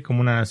servir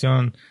como una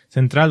nación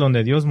central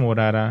donde Dios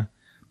morara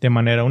de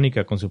manera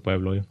única con su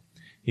pueblo.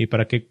 Y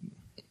para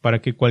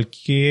que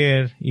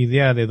cualquier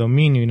idea de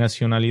dominio y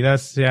nacionalidad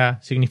sea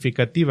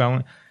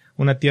significativa,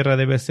 una tierra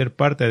debe ser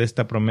parte de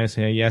esta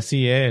promesa. Y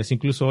así es.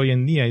 Incluso hoy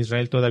en día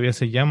Israel todavía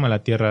se llama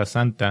la tierra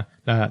santa,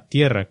 la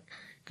tierra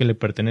que le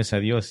pertenece a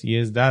Dios y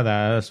es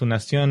dada a su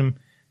nación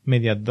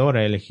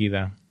mediadora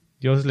elegida.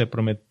 Dios le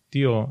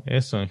prometió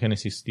eso en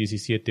Génesis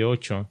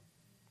 17:8.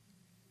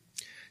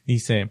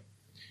 Dice,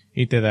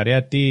 y te daré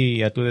a ti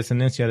y a tu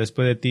descendencia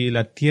después de ti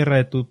la tierra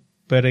de tu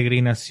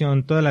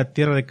peregrinación, toda la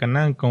tierra de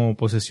Canaán como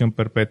posesión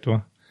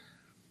perpetua.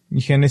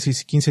 Y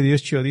Génesis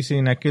 15:18 dice,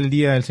 en aquel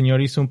día el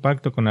Señor hizo un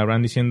pacto con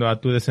Abraham diciendo,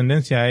 a tu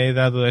descendencia he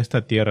dado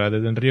esta tierra,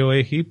 desde el río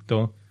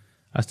Egipto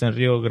hasta el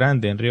río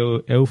Grande, el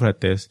río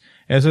Éufrates.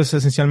 Eso es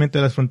esencialmente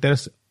las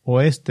fronteras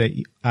oeste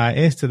y a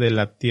este de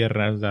la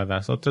tierra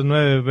dadas. Otras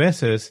 9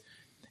 veces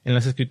en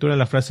las escrituras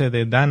la frase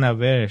de Dan a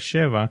Beer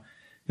Sheva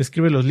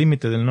describe los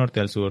límites del norte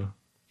al sur.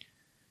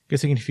 ¿Qué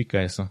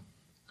significa eso?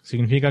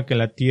 Significa que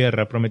la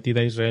tierra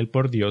prometida a Israel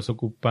por Dios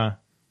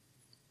ocupa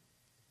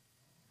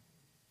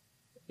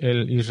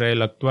el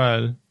Israel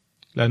actual,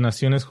 las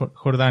naciones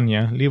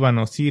Jordania,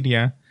 Líbano,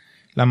 Siria,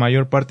 la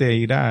mayor parte de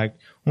Irak,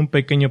 un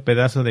pequeño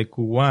pedazo de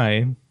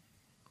Kuwait,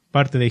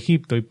 parte de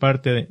Egipto y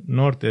parte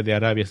norte de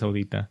Arabia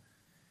Saudita.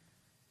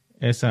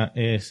 Esa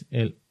es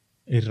el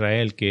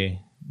Israel que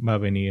va a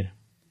venir.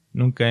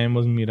 Nunca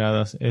hemos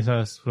mirado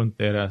esas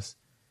fronteras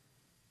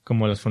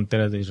como las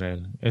fronteras de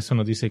Israel. Eso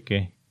nos dice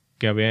que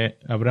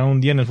habrá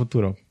un día en el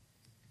futuro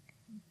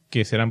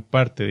que serán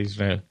parte de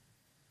Israel.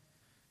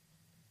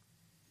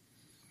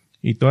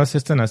 Y todas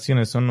estas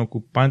naciones son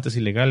ocupantes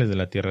ilegales de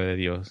la tierra de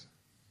Dios.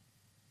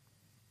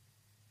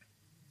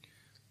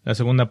 La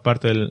segunda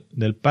parte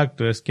del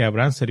pacto es que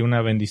Abraham sería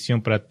una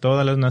bendición para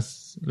todas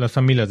las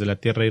familias de la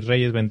tierra y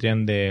reyes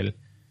vendrían de él.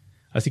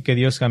 Así que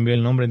Dios cambió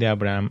el nombre de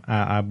Abraham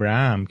a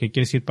Abraham, que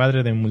quiere decir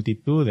padre de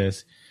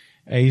multitudes.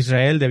 E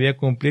Israel debía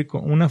cumplir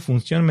con una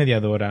función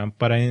mediadora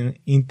para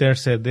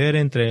interceder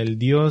entre el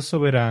Dios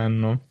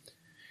soberano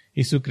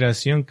y su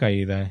creación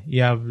caída,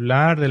 y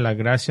hablar de la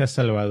gracia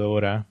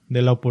salvadora,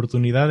 de la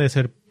oportunidad de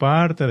ser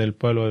parte del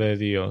pueblo de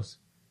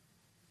Dios.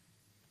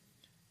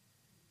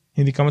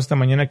 Indicamos esta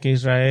mañana que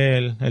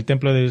Israel, el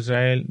templo de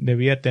Israel,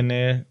 debía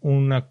tener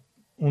una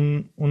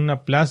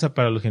plaza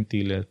para los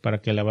gentiles,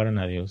 para que alabaran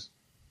a Dios.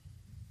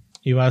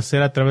 Y va a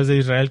ser a través de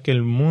Israel que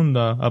el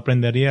mundo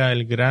aprendería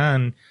del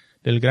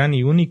gran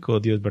y único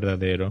Dios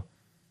verdadero.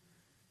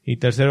 Y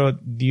tercero,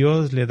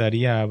 Dios le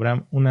daría a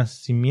Abraham una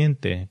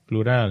simiente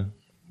plural.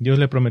 Dios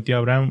le prometió a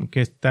Abraham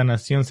que esta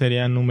nación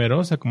sería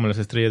numerosa como las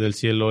estrellas del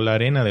cielo o la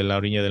arena de la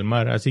orilla del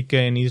mar. Así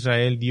que en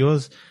Israel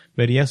Dios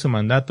vería su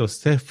mandato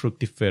ser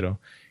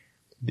fructífero,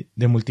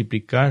 de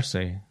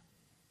multiplicarse.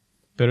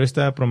 Pero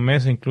esta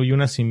promesa incluye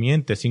una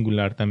simiente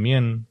singular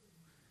también,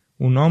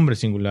 un hombre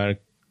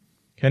singular.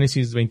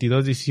 Génesis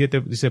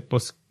 22:17 dice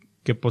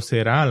que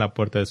poseerá la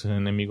puerta de sus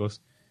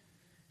enemigos.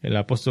 El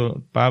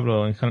apóstol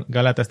Pablo en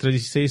Gálatas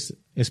 3:16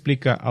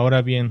 explica,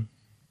 ahora bien,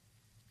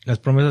 las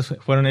promesas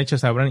fueron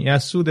hechas a Abraham y a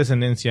su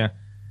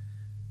descendencia.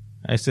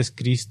 Este es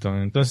Cristo.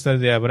 Entonces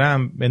de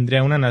Abraham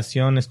vendría una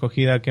nación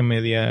escogida que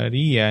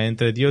mediaría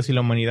entre Dios y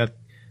la humanidad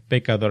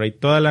pecadora, y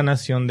toda la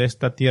nación de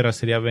esta tierra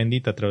sería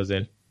bendita a través de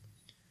él.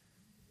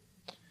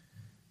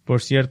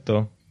 Por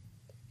cierto,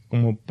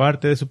 como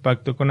parte de su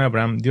pacto con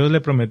Abraham, Dios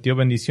le prometió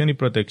bendición y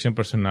protección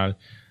personal.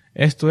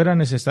 Esto era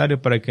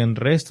necesario para que el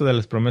resto de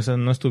las promesas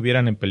no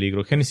estuvieran en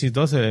peligro. Génesis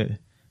 12,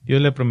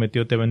 Dios le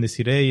prometió, te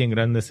bendeciré y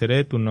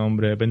engrandeceré tu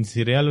nombre,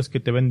 bendeciré a los que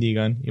te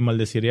bendigan y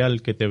maldeciré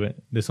al que te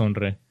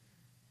deshonre.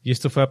 Y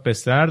esto fue a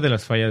pesar de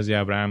las fallas de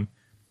Abraham.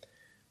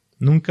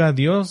 Nunca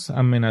Dios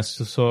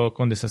amenazó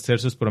con deshacer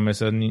sus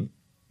promesas,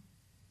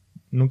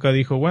 nunca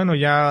dijo, bueno,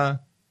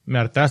 ya me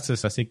hartaste,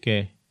 así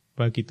que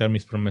voy a quitar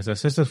mis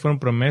promesas. Estas fueron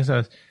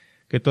promesas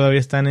que todavía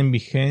están en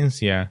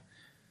vigencia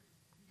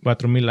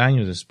 4,000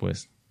 años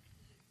después.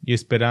 Y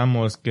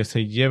esperamos que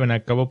se lleven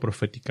a cabo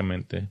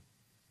proféticamente.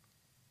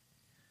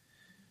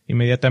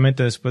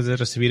 Inmediatamente después de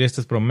recibir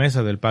estas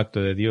promesas del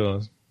pacto de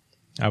Dios,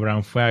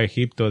 Abraham fue a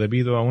Egipto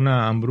debido a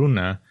una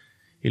hambruna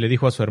y le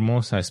dijo a su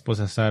hermosa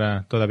esposa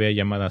Sara, todavía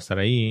llamada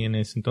Sarai en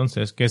ese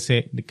entonces, que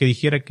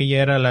dijera que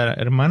ella era la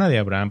hermana de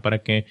Abraham para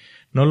que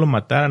no lo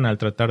mataran al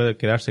tratar de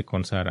quedarse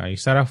con Sara. Y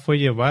Sara fue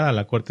llevada a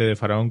la corte de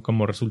Faraón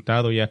como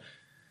resultado.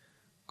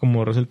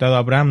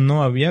 Abraham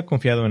no había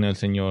confiado en el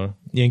Señor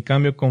y en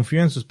cambio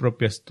confió en su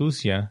propia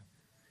astucia.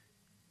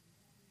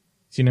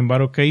 Sin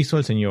embargo, ¿qué hizo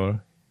el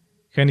Señor?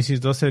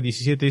 Génesis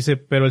 12:17 dice,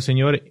 pero el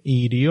Señor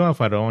hirió a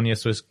Faraón y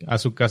a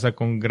su casa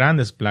con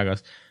grandes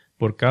plagas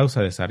por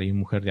causa de Sarai,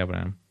 mujer de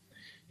Abraham.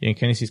 Y en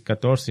Génesis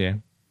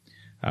 14,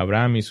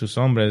 Abraham y sus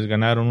hombres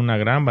ganaron una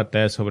gran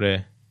batalla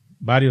sobre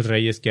varios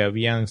reyes que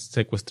habían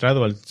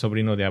secuestrado al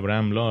sobrino de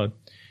Abraham, Lot.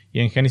 Y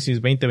en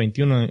Génesis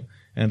 20:21,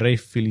 el rey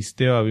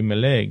filisteo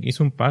Abimelech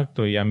hizo un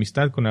pacto y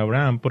amistad con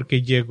Abraham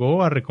porque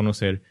llegó a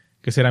reconocer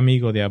que ser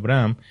amigo de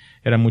Abraham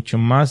era mucho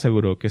más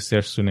seguro que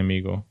ser su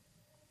enemigo.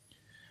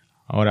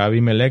 Ahora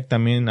Abimelech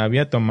también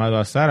había tomado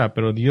a Sara,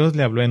 pero Dios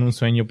le habló en un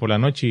sueño por la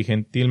noche y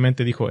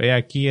gentilmente dijo, he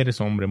aquí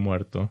eres hombre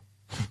muerto,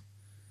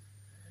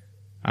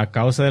 a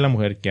causa de la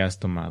mujer que has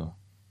tomado.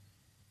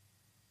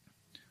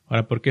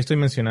 Ahora, ¿por qué estoy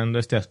mencionando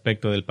este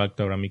aspecto del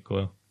pacto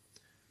abrámico?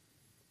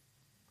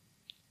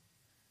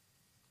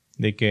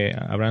 De que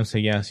Abraham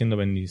seguía siendo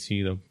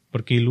bendecido,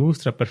 porque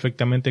ilustra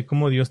perfectamente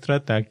cómo Dios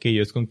trata a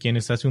aquellos con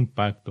quienes hace un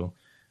pacto,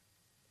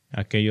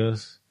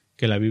 aquellos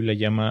que la Biblia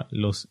llama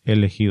los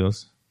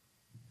elegidos.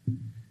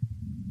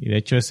 Y de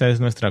hecho esa es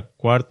nuestra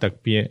cuarta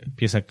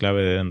pieza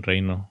clave del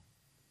reino,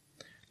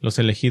 los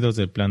elegidos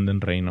del plan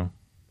del reino.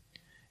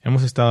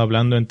 Hemos estado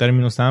hablando en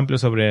términos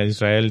amplios sobre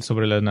Israel,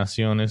 sobre las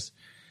naciones,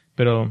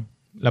 pero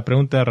la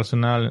pregunta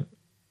razonable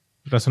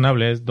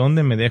es,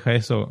 ¿dónde me deja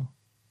eso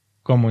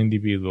como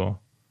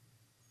individuo?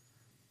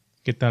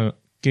 ¿Qué tal?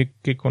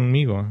 ¿Qué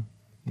conmigo?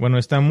 Bueno,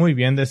 está muy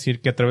bien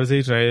decir que a través de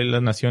Israel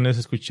las naciones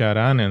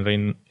escucharán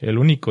el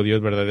único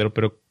Dios verdadero,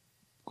 pero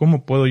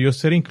 ¿cómo puedo yo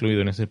ser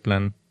incluido en ese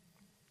plan?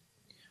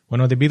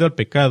 Bueno, debido al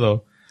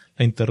pecado,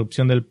 la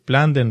interrupción del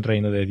plan del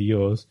reino de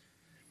Dios,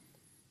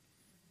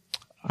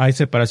 hay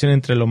separación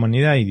entre la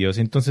humanidad y Dios,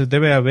 entonces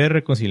debe haber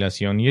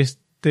reconciliación, y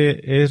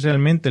este es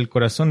realmente el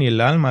corazón y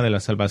el alma de la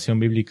salvación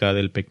bíblica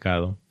del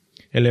pecado.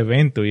 El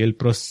evento y el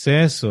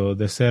proceso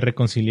de ser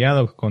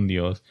reconciliado con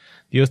Dios.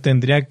 Dios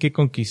tendría que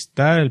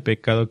conquistar el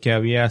pecado que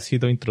había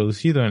sido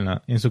introducido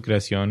en su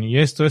creación, y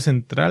esto es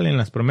central en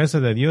las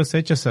promesas de Dios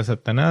hechas a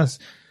Satanás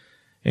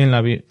en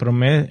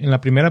la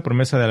primera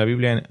promesa de la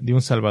Biblia de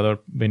un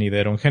Salvador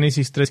venidero. En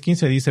Génesis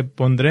 3:15 dice,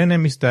 pondré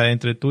enemistad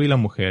entre tú y la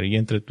mujer, y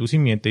entre tu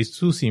simiente y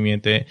su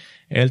simiente,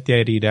 él te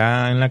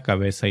herirá en la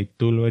cabeza y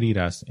tú lo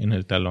herirás en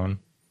el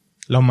talón.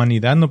 La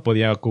humanidad no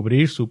podía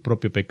cubrir su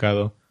propio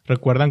pecado.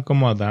 ¿Recuerdan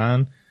cómo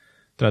Adán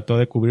trató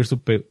de cubrir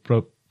su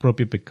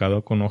propio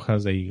pecado con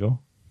hojas de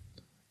higo?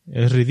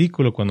 Es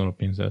ridículo cuando lo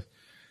piensas.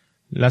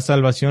 La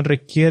salvación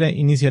requiere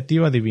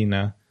iniciativa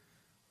divina,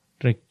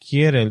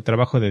 requiere el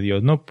trabajo de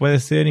Dios, no puede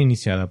ser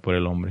iniciada por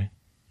el hombre.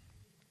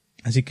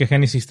 Así que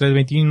Génesis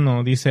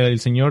 3:21 dice, el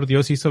Señor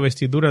Dios hizo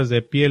vestiduras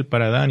de piel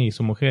para Adán y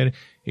su mujer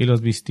y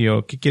los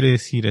vistió. ¿Qué quiere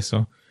decir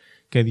eso?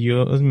 Que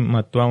Dios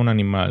mató a un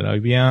animal,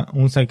 había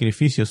un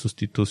sacrificio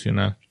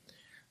sustitucional.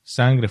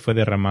 Sangre fue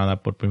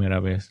derramada por primera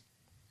vez.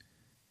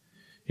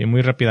 Y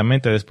muy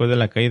rápidamente, después de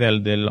la caída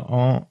del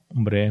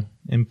hombre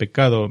en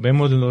pecado,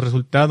 vemos los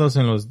resultados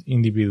en los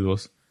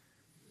individuos.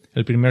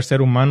 El primer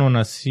ser humano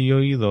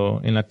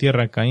nacido en la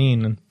tierra,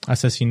 Caín,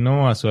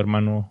 asesinó a su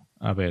hermano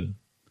Abel.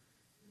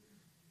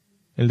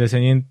 El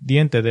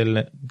descendiente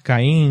de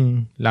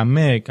Caín,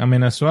 Lamec,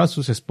 amenazó a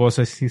sus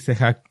esposas y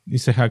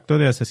se jactó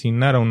de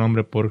asesinar a un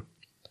hombre por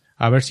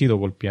haber sido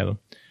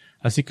golpeado.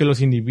 Así que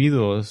los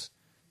individuos,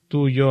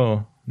 tú y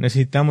yo,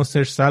 necesitamos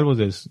ser salvos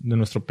de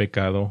nuestro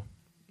pecado.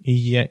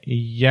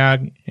 Y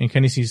ya en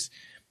Génesis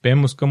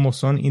vemos cómo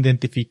son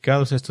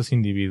identificados estos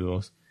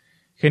individuos.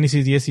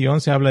 Génesis 10 y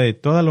 11 habla de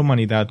toda la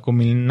humanidad,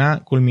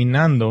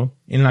 culminando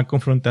en la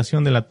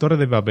confrontación de la Torre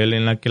de Babel,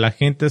 en la que la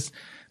gente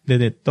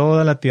desde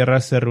toda la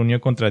tierra se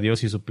reunió contra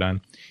Dios y su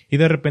plan. Y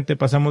de repente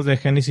pasamos de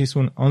Génesis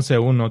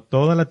 11:1,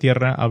 toda la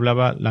tierra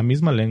hablaba la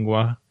misma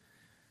lengua,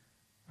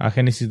 a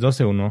Génesis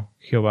 12:1,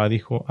 Jehová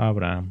dijo a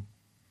Abraham.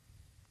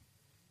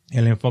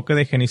 El enfoque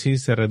de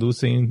Génesis se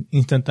reduce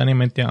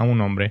instantáneamente a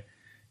un hombre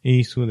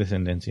y su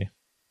descendencia.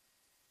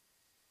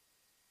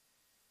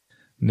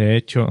 De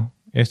hecho,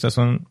 estas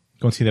son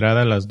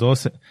consideradas las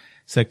dos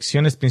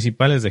secciones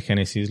principales de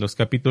Génesis. Los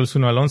capítulos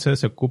 1 al 11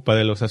 se ocupa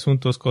de los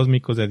asuntos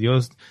cósmicos de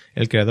Dios,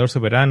 el Creador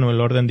soberano,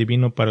 el orden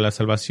divino para la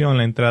salvación,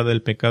 la entrada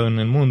del pecado en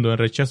el mundo, el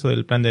rechazo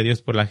del plan de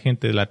Dios por la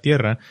gente de la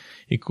tierra,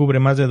 y cubre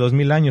más de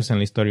 2000 años en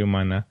la historia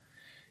humana.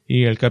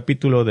 Y el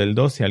capítulo del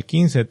 12 al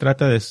 15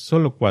 trata de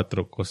solo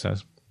 4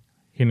 cosas.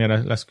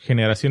 Las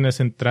generaciones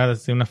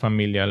centradas de una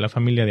familia, la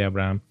familia de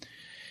Abraham.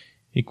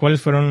 ¿Y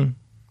cuáles fueron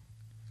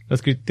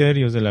los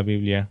criterios de la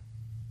Biblia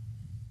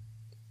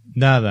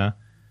dada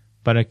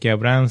para que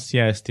Abraham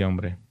sea este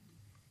hombre?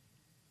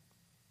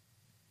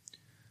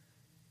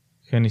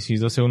 Génesis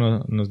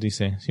 12:1 nos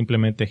dice,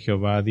 simplemente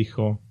Jehová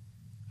dijo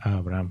a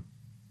Abraham.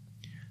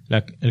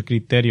 El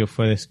criterio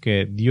fue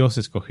que Dios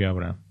escogió a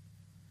Abraham.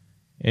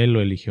 Él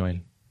lo eligió a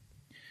él.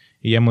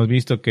 Y ya hemos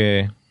visto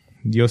que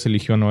Dios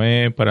eligió a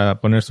Noé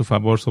para poner su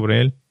favor sobre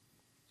él.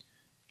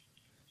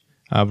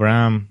 A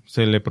Abraham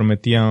se le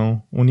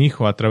prometía un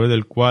hijo a través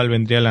del cual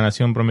vendría la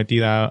nación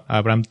prometida.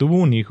 Abraham tuvo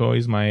un hijo,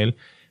 Ismael,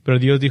 pero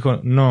Dios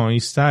dijo, no,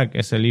 Isaac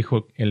es el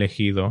hijo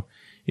elegido.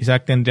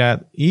 Isaac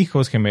tendría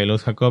hijos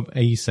gemelos, Jacob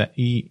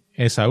y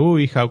Esaú,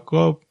 y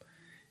Jacob,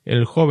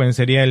 el joven,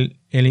 sería el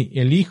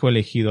el Hijo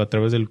elegido a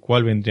través del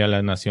cual vendrían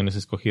las naciones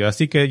escogidas.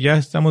 Así que ya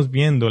estamos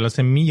viendo la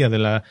semilla de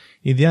la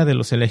idea de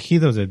los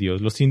elegidos de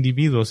Dios, los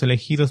individuos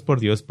elegidos por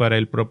Dios para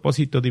el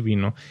propósito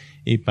divino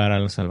y para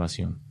la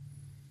salvación.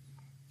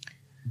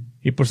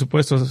 Y por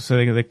supuesto se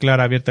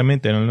declara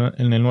abiertamente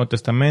en el Nuevo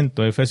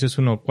Testamento. Efesios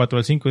 1, 4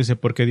 al 5 dice: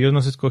 porque Dios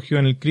nos escogió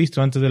en el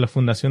Cristo antes de la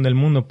fundación del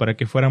mundo para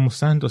que fuéramos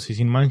santos y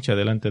sin mancha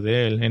delante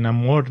de Él. En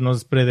amor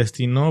nos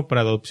predestinó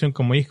para adopción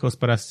como hijos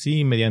para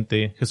sí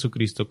mediante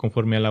Jesucristo,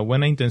 conforme a la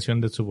buena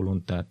intención de su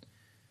voluntad.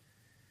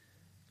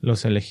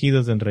 Los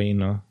elegidos del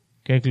reino.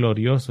 Qué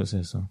glorioso es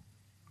eso.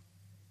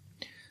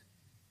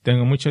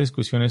 Tengo muchas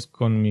discusiones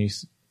con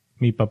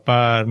mi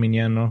papá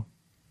arminiano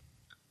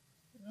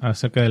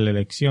acerca de la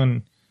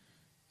elección.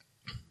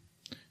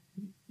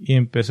 Y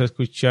empezó a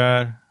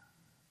escuchar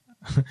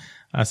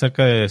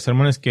acerca de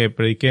sermones que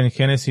prediqué en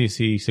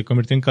Génesis y se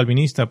convirtió en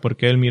calvinista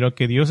porque él miró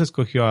que Dios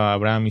escogió a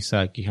Abraham,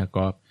 Isaac y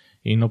Jacob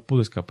y no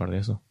pudo escapar de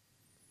eso.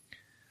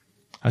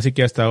 Así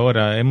que hasta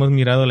ahora hemos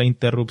mirado la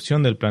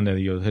interrupción del plan de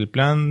Dios, el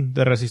plan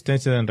de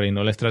resistencia del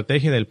reino, la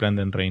estrategia del plan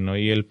del reino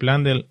y el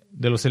plan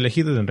de los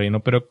elegidos del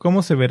reino. Pero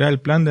 ¿cómo se verá el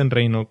plan del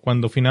reino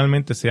cuando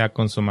finalmente sea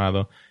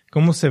consumado?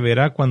 ¿Cómo se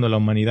verá cuando la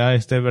humanidad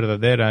esté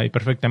verdadera y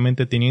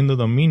perfectamente teniendo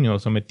dominio,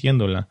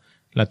 sometiéndola?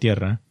 La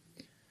tierra.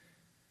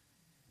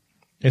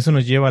 Eso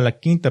nos lleva a la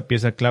quinta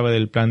pieza clave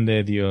del plan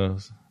de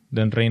Dios,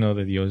 del reino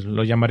de Dios.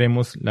 Lo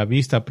llamaremos la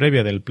vista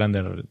previa del plan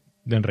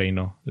del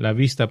reino. La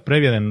vista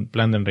previa del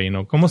plan del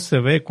reino. ¿Cómo se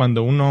ve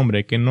cuando un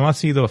hombre que no ha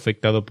sido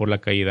afectado por la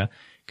caída,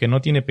 que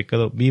no tiene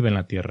pecado, vive en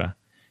la tierra?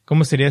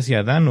 ¿Cómo sería si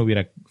Adán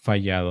hubiera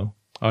fallado?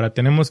 Ahora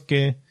tenemos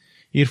que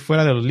ir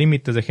fuera de los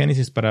límites de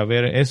Génesis para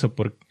ver eso,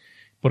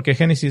 porque en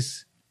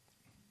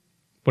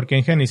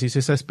Génesis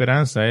esa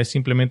esperanza es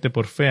simplemente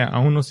por fe,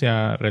 aún no se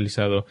ha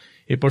realizado.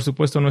 Y por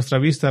supuesto nuestra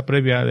vista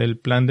previa del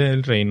plan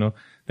del reino,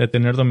 de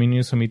tener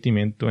dominio y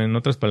sometimiento, en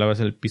otras palabras,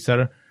 el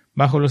pisar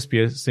bajo los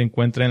pies, se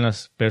encuentra en la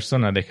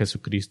persona de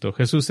Jesucristo.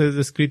 Jesús es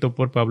descrito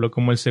por Pablo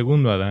como el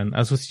segundo Adán,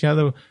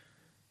 asociado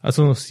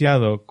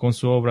con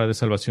su obra de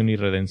salvación y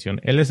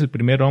redención. Él es el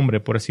primer hombre,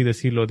 por así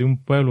decirlo, de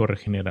un pueblo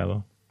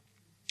regenerado.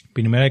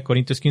 1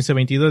 Corintios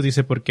 15:22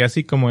 dice: porque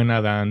así como en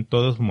Adán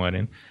todos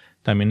mueren,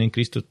 también en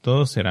Cristo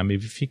todos serán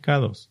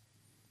vivificados.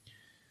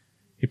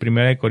 Y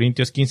 1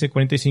 Corintios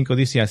 15:45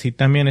 dice: así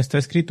también está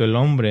escrito,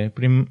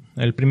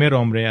 el primer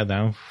hombre,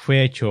 Adán,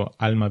 fue hecho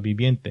alma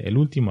viviente, el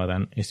último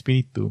Adán,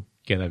 espíritu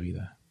que da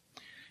vida.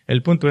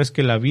 El punto es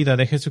que la vida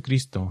de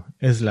Jesucristo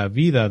es la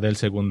vida del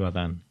segundo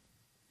Adán.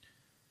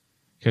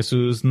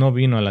 Jesús no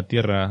vino a la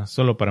tierra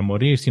solo para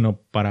morir,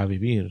 sino para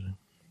vivir.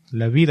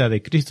 La vida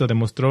de Cristo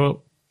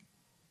demostró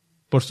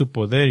por su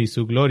poder y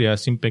su gloria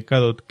sin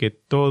pecado que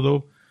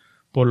todo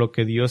por lo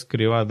que Dios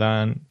creó a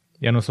Adán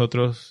y a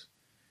nosotros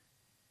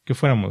que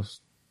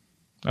fuéramos.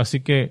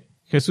 Así que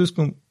Jesús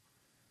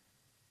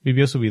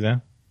vivió su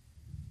vida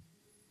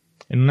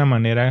en una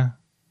manera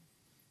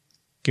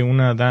que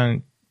un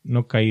Adán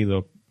no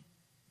caído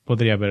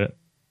podría haber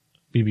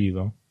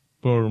vivido.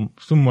 Por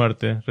su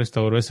muerte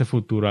restauró ese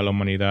futuro a la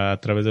humanidad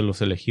a través de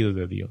los elegidos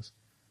de Dios.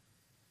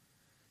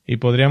 Y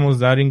podríamos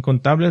dar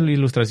incontables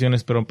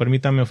ilustraciones, pero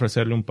permítame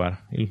ofrecerle un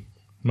par.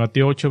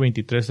 Mateo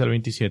 8:23 al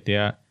 27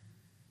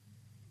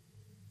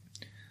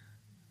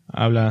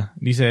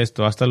 dice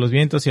esto: hasta los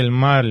vientos y el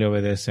mar le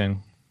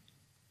obedecen.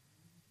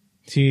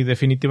 Sí,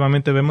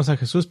 definitivamente vemos a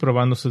Jesús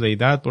probando su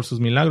deidad por sus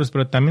milagros,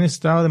 pero también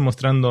estaba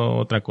demostrando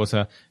otra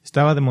cosa.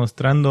 Estaba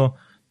demostrando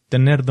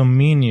tener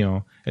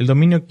dominio, el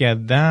dominio que a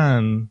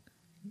Adán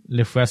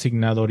le fue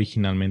asignado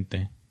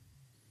originalmente.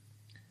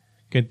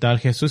 ¿Qué tal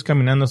Jesús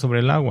caminando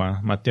sobre el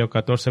agua? Mateo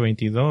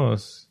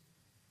 14:22.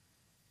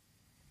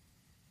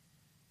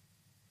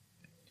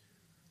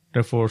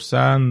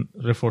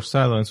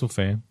 Reforzado en su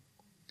fe.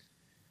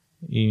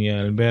 Y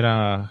al ver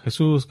a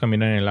Jesús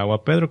caminar en el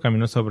agua, Pedro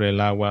caminó sobre el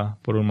agua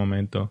por un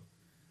momento.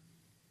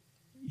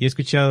 Y he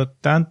escuchado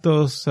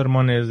tantos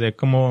sermones de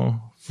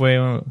cómo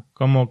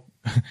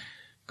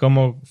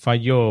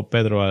falló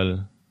Pedro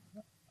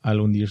al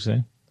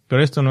hundirse.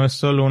 Pero esto no es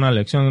solo una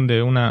lección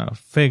de una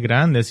fe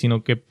grande,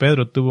 sino que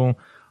Pedro tuvo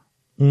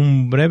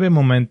un breve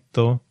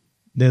momento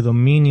de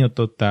dominio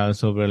total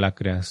sobre la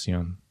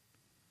creación.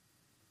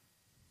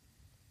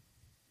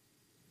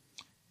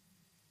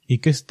 ¿Y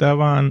qué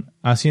estaban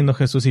haciendo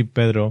Jesús y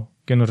Pedro,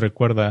 que nos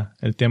recuerda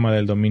el tema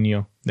del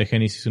dominio de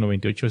Génesis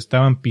 1:28?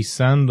 Estaban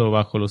pisando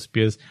bajo los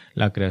pies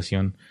la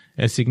creación,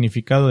 el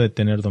significado de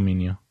tener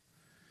dominio.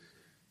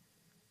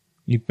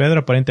 Y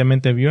Pedro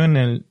aparentemente vio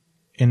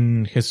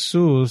en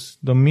Jesús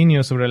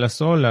dominio sobre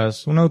las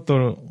olas, un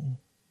autor.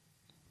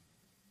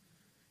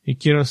 Y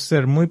quiero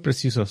ser muy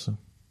preciso.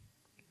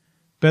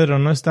 Pedro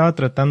no estaba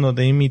tratando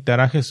de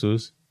imitar a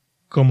Jesús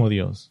como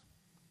Dios.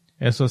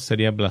 Eso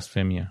sería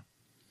blasfemia.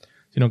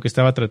 Sino que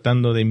estaba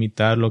tratando de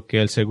imitar lo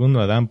que el segundo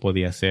Adán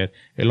podía hacer,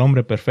 el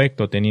hombre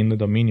perfecto teniendo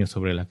dominio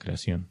sobre la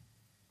creación.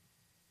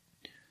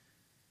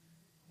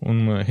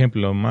 Un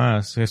ejemplo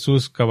más: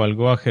 Jesús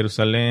cabalgó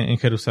en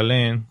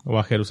Jerusalén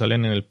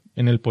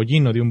en el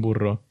pollino de un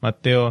burro.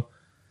 Mateo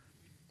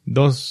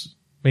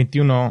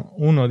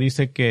 2:21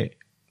 dice que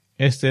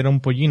Este era un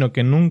pollino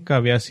que nunca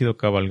había sido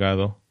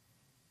cabalgado.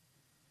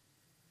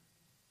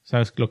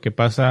 ¿Sabes lo que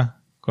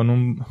pasa con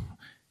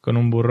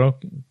un burro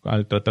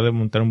al tratar de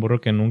montar un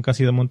burro que nunca ha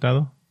sido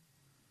montado?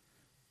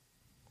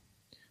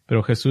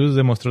 Pero Jesús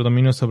demostró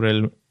dominio sobre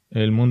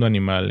el mundo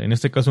animal. En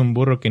este caso, un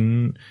burro que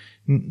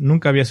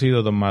nunca había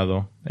sido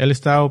domado. Él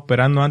estaba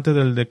operando antes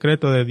del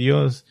decreto de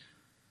Dios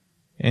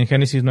en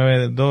Génesis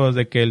 9:2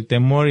 de que el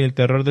temor y el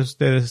terror de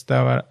ustedes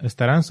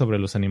estarán sobre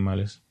los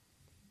animales.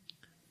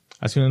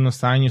 Hace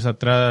unos años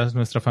atrás,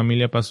 nuestra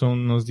familia pasó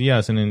unos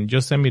días en el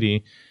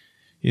Yosemite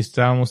y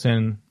estábamos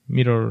en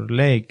Mirror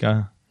Lake,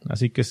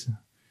 así que es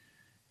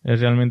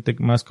realmente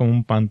más como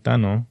un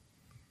pantano.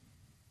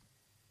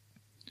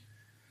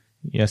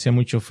 Y hacía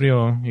mucho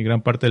frío y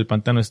gran parte del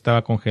pantano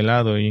estaba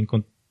congelado y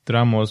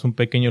encontramos un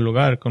pequeño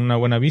lugar con una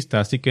buena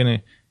vista, así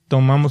que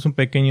tomamos un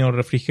pequeño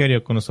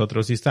refrigerio con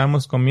nosotros y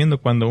estábamos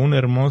comiendo cuando un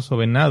hermoso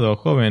venado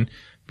joven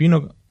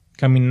vino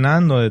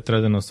caminando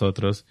detrás de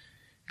nosotros.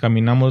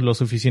 Caminamos lo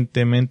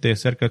suficientemente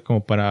cerca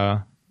como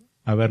para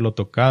haberlo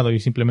tocado y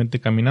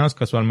simplemente caminamos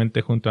casualmente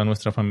junto a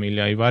nuestra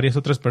familia y varias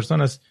otras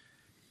personas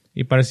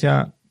y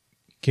parecía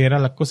que era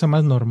la cosa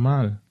más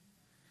normal.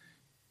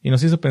 Y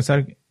nos hizo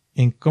pensar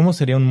en cómo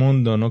sería un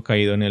mundo no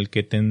caído en el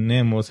que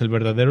tenemos el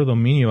verdadero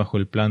dominio bajo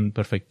el plan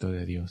perfecto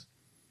de Dios.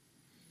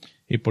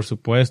 Y por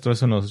supuesto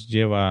eso nos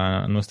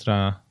lleva a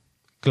nuestra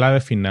clave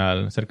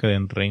final acerca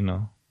del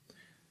reino.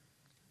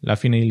 La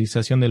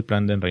finalización del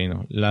plan del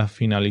reino. La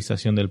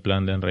finalización del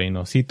plan del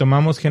reino. Si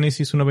tomamos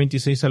Génesis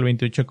 1:26 al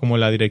 28 como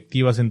la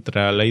directiva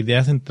central, la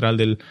idea central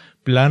del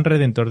plan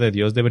redentor de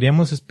Dios,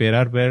 deberíamos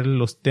esperar ver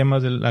los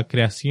temas de la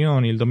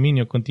creación y el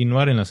dominio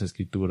continuar en las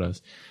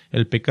Escrituras.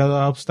 El pecado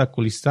ha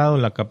obstaculizado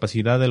la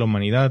capacidad de la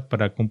humanidad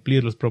para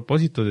cumplir los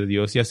propósitos de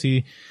Dios y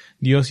así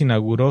Dios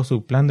inauguró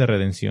su plan de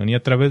redención y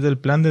a través del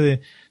plan de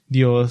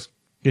Dios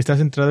que está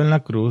centrado en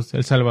la cruz,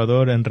 el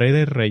Salvador, el Rey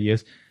de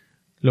Reyes,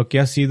 lo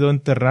que ha sido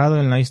enterrado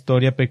en la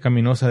historia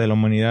pecaminosa de la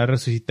humanidad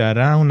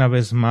resucitará una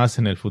vez más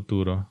en el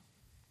futuro.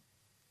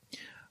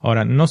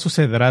 Ahora, no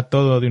sucederá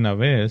todo de una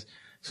vez,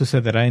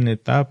 sucederá en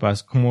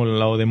etapas, como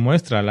lo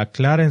demuestra la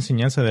clara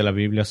enseñanza de la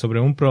Biblia sobre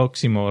un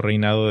próximo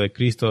reinado de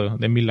Cristo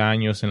de 1000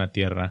 años en la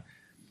tierra.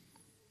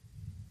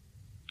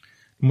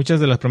 Muchas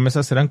de las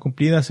promesas serán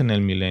cumplidas en el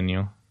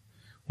milenio,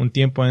 un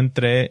tiempo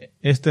entre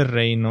este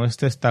reino,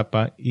 esta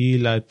etapa y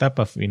la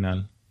etapa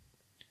final.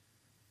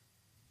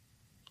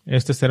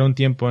 Este será un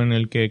tiempo en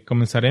el que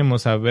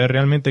comenzaremos a ver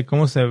realmente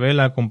cómo se ve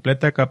la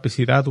completa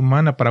capacidad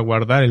humana para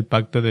guardar el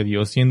pacto de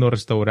Dios siendo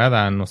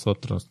restaurada a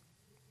nosotros.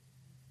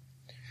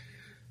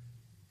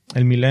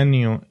 El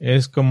milenio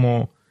es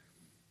como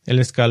el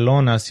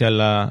escalón hacia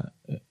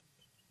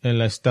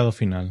el estado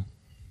final.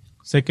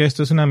 Sé que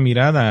esto es una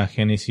mirada a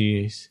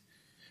Génesis,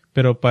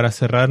 pero para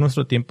cerrar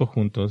nuestro tiempo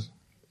juntos,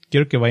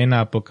 quiero que vayan a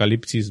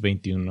Apocalipsis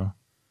 21.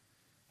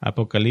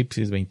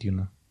 Apocalipsis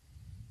 21.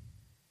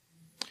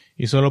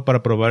 Y solo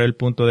para probar el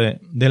punto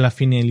de la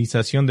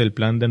finalización del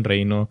plan del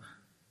reino.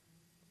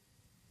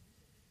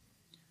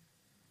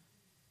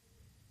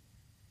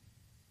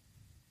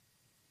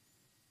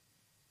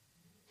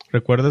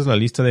 ¿Recuerdas la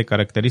lista de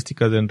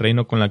características del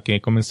reino con la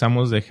que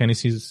comenzamos de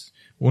Génesis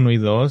 1 y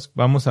 2?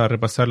 Vamos a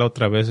repasarla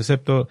otra vez,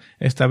 excepto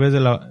esta vez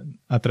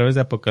a través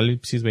de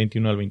Apocalipsis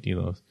 21 al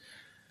 22.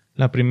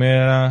 La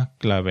primera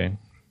clave.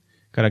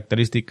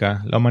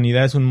 Característica. La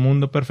humanidad es un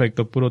mundo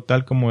perfecto, puro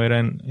tal como era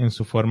en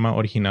su forma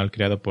original,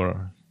 creado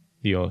por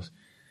Dios.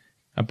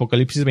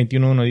 Apocalipsis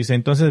 21:1 dice,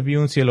 entonces vi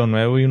un cielo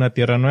nuevo y una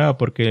tierra nueva,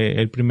 porque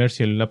el primer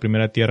cielo y la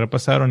primera tierra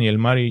pasaron y el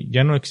mar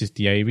ya no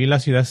existía. Y vi la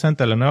ciudad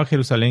santa, la nueva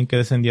Jerusalén, que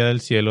descendía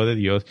del cielo de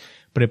Dios,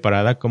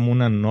 preparada como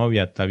una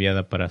novia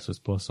ataviada para su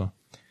esposo.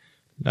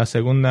 La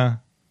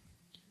segunda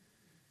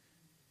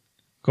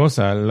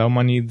cosa, la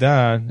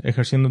humanidad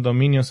ejerciendo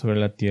dominio sobre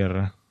la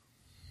tierra.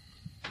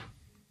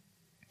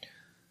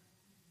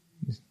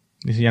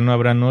 Dice, ya no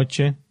habrá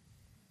noche,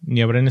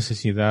 ni habrá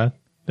necesidad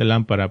de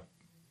lámpara,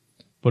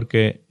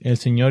 porque el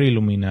Señor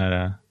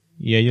iluminará,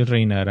 y ellos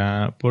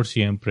reinarán por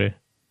siempre.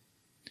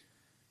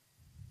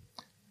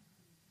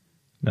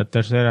 La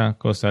tercera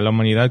cosa, la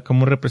humanidad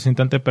como un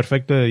representante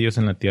perfecto de Dios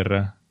en la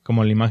tierra,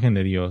 como la imagen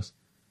de Dios.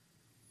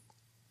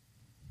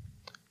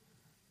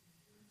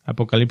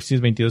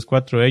 Apocalipsis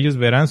 22:4, ellos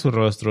verán su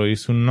rostro, y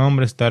su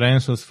nombre estará en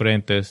sus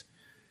frentes.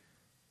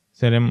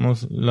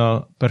 Seremos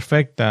la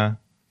perfecta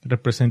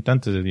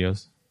representantes de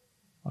Dios.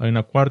 Hay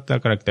una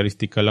cuarta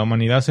característica. La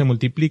humanidad se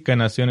multiplica en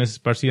naciones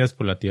esparcidas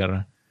por la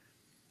tierra.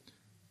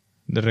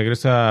 De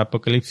regreso a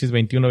Apocalipsis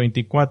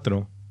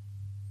 21:24.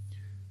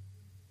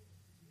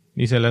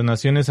 Dice, las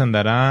naciones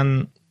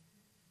andarán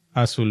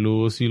a su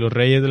luz y los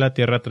reyes de la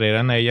tierra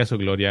traerán a ella su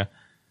gloria.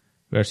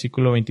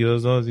 Versículo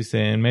 22:2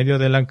 dice, en medio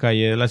de la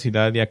calle de la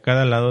ciudad y a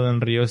cada lado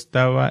del río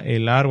estaba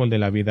el árbol de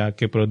la vida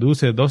que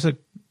produce 12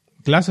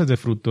 clases de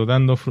fruto,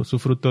 dando su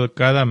fruto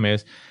cada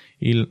mes,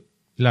 y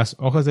las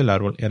hojas del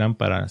árbol eran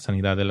para la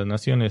sanidad de las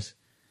naciones.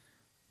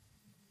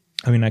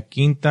 Hay una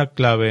quinta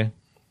clave,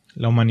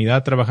 la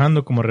humanidad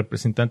trabajando como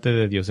representante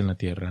de Dios en la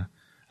tierra.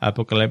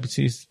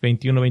 Apocalipsis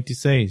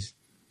 21:26.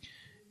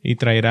 y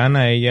traerán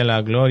a ella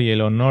la gloria y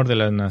el honor de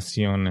las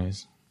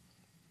naciones.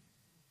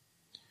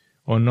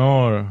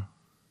 Honor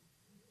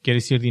quiere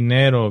decir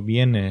dinero,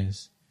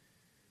 bienes,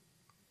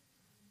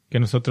 que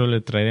nosotros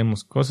le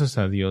traeremos cosas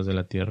a Dios de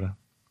la tierra.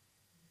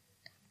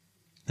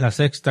 La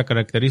sexta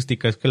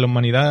característica es que la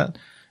humanidad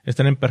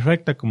está en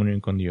perfecta comunión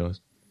con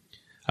Dios.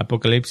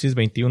 Apocalipsis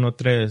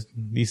 21:3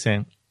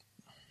 dice: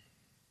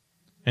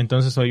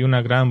 Entonces oí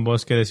una gran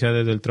voz que decía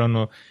desde el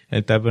trono: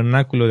 el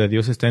tabernáculo de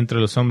Dios está entre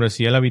los hombres,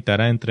 y Él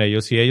habitará entre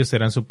ellos, y ellos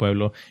serán su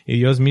pueblo, y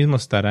Dios mismo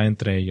estará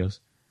entre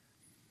ellos.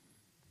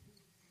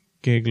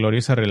 Qué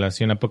gloriosa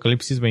relación.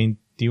 Apocalipsis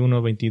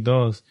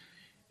 21:22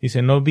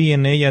 dice: No vi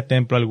en ella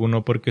templo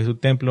alguno, porque su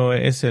templo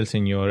es el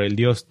Señor, el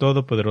Dios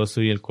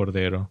Todopoderoso y el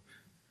Cordero.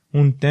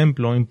 Un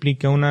templo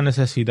implica una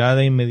necesidad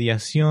de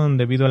inmediación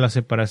debido a la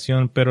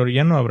separación, pero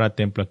ya no habrá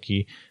templo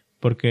aquí,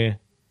 porque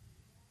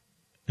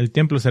el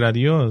templo será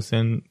Dios,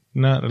 en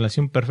una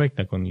relación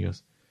perfecta con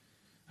Dios.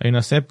 Hay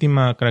una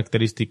séptima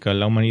característica: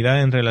 la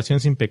humanidad en relación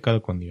sin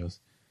pecado con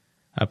Dios.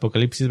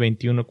 Apocalipsis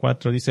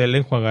 21:4 dice: Él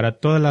enjuagará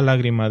toda la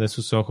lágrima de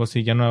sus ojos,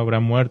 y ya no habrá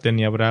muerte,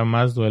 ni habrá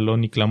más duelo,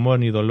 ni clamor,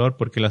 ni dolor,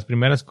 porque las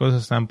primeras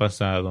cosas han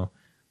pasado.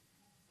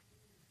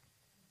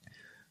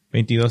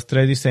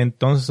 22:3 dice: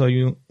 Entonces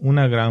oí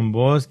una gran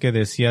voz que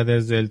decía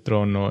desde el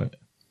trono.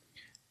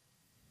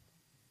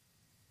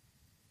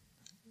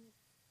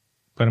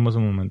 Paremos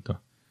un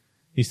momento.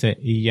 Dice: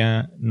 y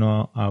ya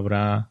no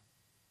habrá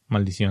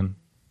maldición.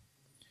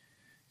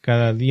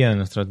 Cada día de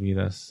nuestras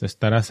vidas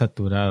estará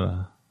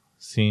saturada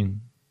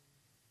sin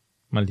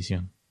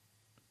maldición.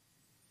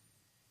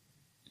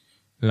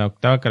 La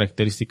octava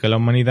característica: la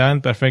humanidad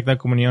en perfecta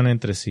comunión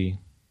entre sí.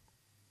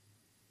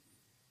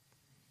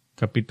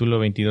 Capítulo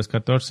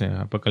 22:14.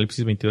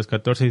 Apocalipsis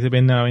 22:14 dice: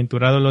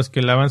 Bienaventurados los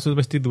que lavan sus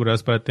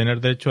vestiduras para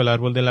tener derecho al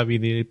árbol de la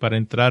vida y para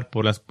entrar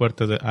por las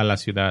puertas a la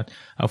ciudad.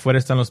 Afuera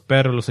están los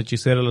perros, los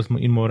hechiceros, los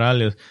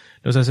inmorales,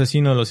 los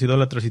asesinos, los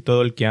idólatras y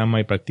todo el que ama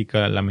y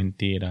practica la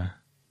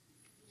mentira.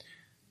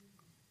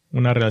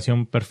 Una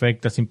relación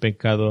perfecta sin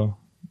pecado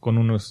con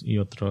unos y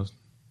otros.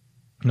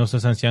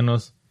 Nuestros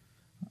ancianos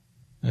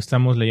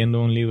estamos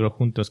leyendo un libro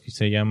juntos que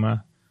se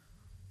llama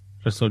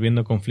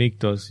Resolviendo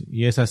Conflictos,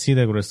 y es así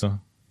de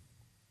grueso,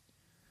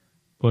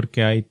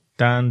 porque hay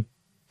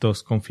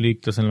tantos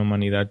conflictos en la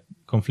humanidad,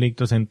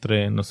 conflictos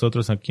entre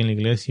nosotros aquí en la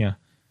iglesia.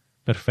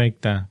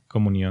 Perfecta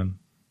comunión.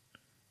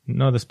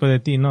 No después de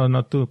ti,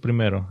 no tú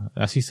primero.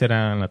 Así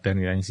será en la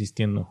eternidad,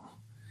 insistiendo.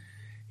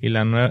 Y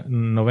la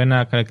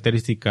novena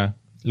característica: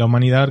 la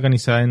humanidad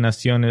organizada en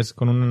naciones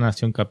con una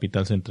nación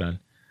capital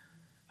central.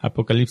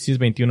 Apocalipsis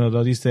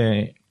 21:2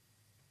 dice: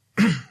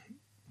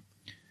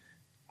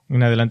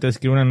 en adelante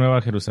describe una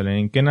nueva Jerusalén.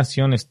 ¿En qué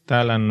nación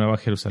está la nueva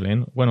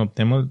Jerusalén? Bueno,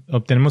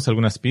 obtenemos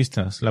algunas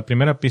pistas. La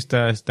primera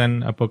pista está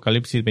en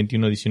Apocalipsis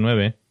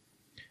 21:19,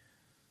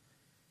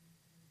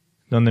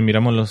 donde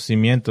miramos los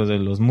cimientos de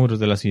los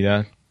muros de la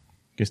ciudad,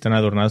 que están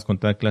adornados con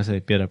toda clase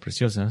de piedras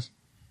preciosas.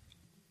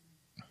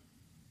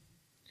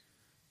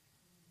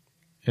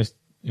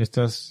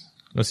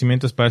 Los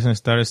cimientos parecen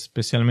estar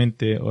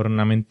especialmente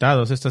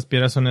ornamentados. Estas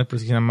piedras son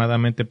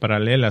aproximadamente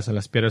paralelas a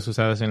las piedras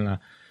usadas en la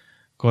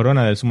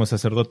corona del sumo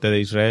sacerdote de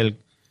Israel,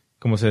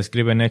 como se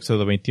describe en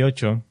Éxodo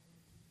 28.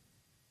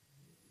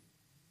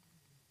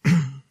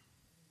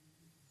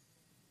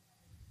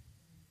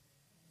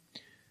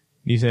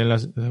 Dice en la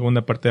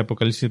segunda parte de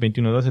Apocalipsis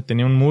 21:12: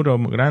 tenía un muro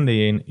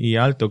grande y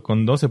alto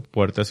con 12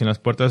 puertas, y en las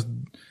puertas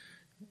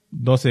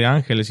 12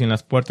 ángeles, y en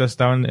las puertas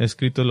estaban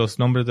escritos los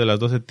nombres de las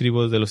 12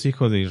 tribus de los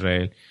hijos de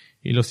Israel.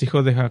 Y los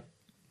hijos de Jacob.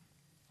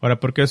 Ahora,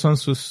 ¿por qué son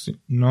sus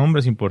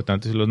nombres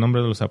importantes y los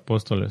nombres de los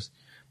apóstoles?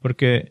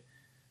 Porque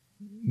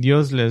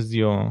Dios les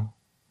dio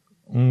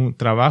un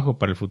trabajo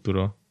para el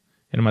futuro.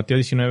 En Mateo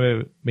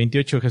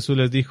 19:28 Jesús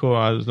les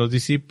dijo a los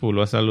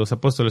discípulos, a los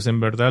apóstoles: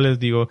 en verdad les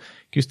digo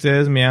que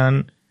ustedes me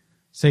han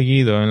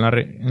seguido en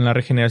la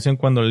regeneración.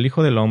 Cuando el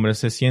Hijo del Hombre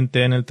se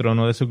siente en el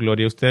trono de su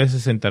gloria, ustedes se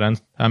sentarán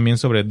también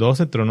sobre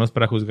 12 tronos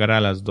para juzgar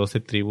a las 12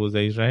 tribus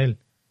de Israel.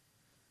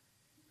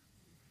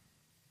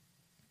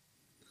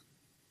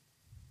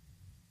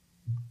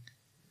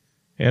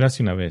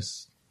 Érase una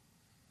vez.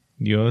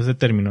 Dios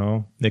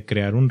determinó de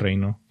crear un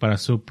reino para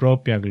su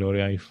propia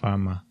gloria y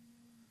fama.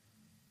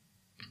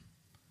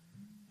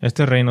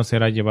 Este reino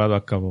será llevado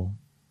a cabo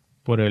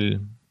por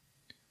el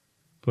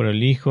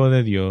Hijo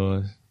de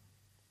Dios,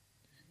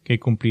 que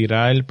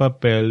cumplirá el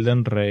papel de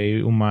un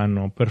rey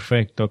humano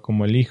perfecto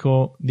como el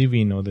Hijo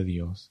divino de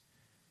Dios.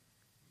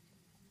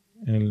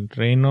 El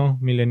reino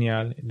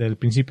milenial, del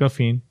principio a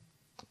fin,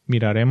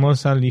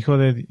 miraremos al Hijo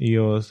de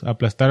Dios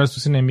aplastar a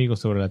sus enemigos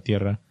sobre la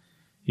tierra,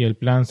 y el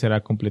plan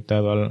será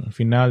completado al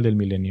final del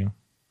milenio.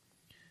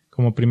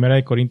 Como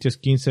 1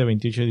 Corintios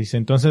 15:28 dice: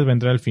 entonces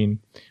vendrá el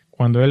fin,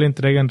 cuando Él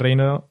entregue el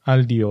reino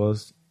al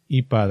Dios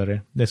y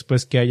Padre,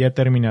 después que haya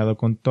terminado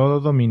con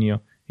todo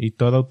dominio y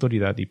toda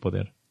autoridad y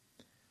poder.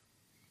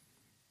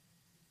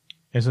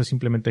 Eso es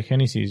simplemente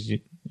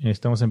Génesis.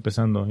 Estamos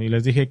empezando. Y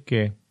les dije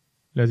que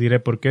les diré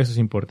por qué eso es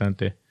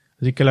importante.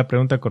 Así que la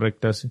pregunta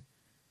correcta es: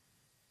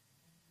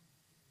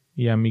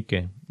 ¿Y a mí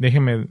qué?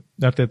 Déjeme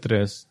darte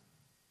 3.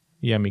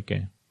 ¿Y a mí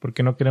qué?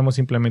 Porque no queremos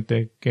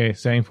simplemente que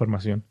sea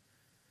información.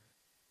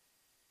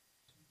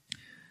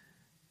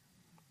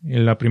 Y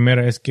la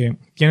primera es que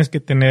tienes que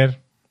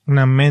tener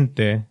una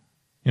mente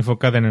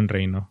enfocada en el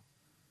reino.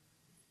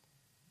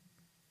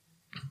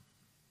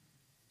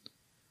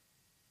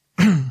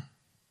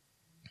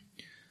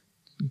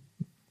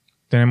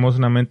 Tenemos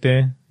una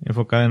mente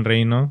enfocada en el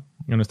reino,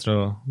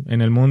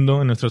 en el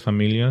mundo, en nuestras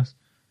familias.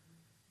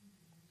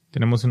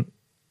 Tenemos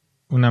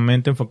una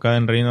mente enfocada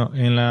en el reino,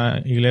 en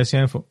la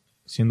iglesia,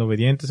 siendo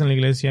obedientes en la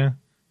iglesia.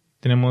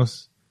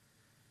 Tenemos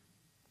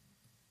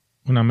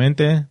una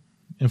mente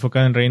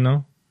enfocada en el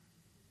reino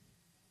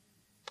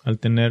al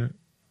tener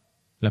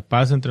la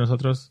paz entre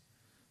nosotros.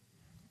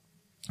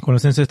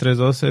 Colosenses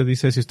 3:12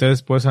 dice, si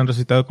ustedes pues han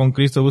resucitado con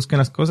Cristo, busquen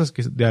las cosas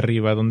de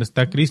arriba, donde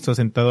está Cristo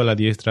sentado a la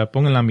diestra.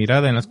 Pongan la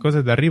mirada en las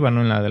cosas de arriba,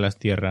 no en la de las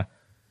tierras.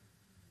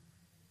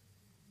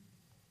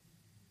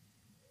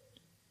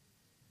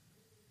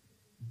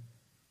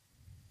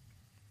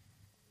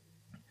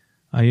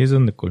 Ahí es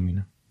donde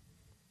culmina.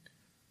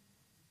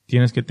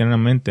 Tienes que tener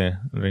una mente,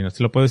 reino.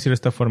 Te lo puedo decir de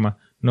esta forma.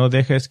 No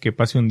dejes que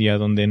pase un día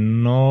donde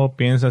no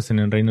piensas en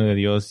el reino de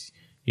Dios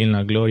y en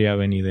la gloria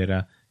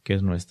venidera que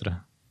es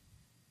nuestra.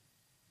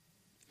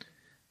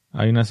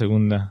 Hay una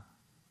segunda.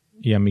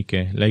 ¿Y a mí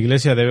qué? La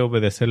iglesia debe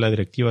obedecer la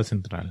directiva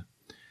central.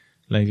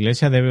 La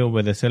iglesia debe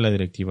obedecer la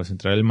directiva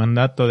central. El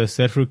mandato de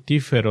ser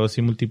fructíferos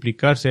y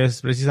multiplicarse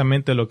es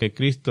precisamente lo que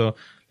Cristo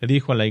le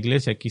dijo a la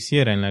iglesia que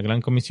hiciera en la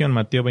Gran Comisión.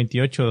 Mateo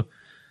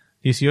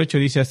 28:18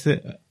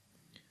 dice,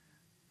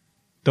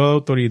 toda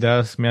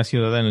autoridad me ha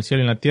sido dada en el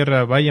cielo y en la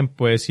tierra. Vayan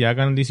pues y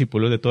hagan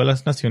discípulos de todas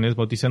las naciones,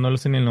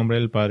 bautizándolos en el nombre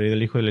del Padre y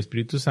del Hijo y del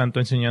Espíritu Santo,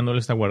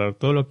 enseñándoles a guardar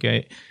todo lo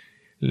que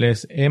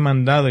les he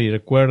mandado. Y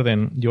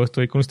recuerden, yo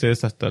estoy con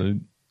ustedes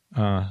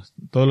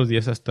todos los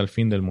días hasta el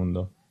fin del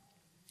mundo.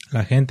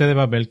 La gente de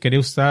Babel quería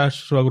usar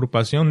su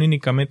agrupación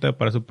únicamente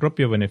para su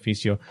propio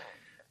beneficio.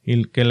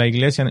 Y la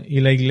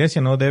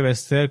iglesia no debe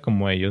ser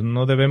como ellos.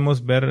 No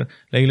debemos ver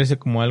la iglesia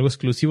como algo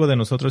exclusivo de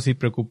nosotros y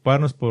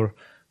preocuparnos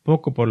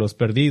poco por los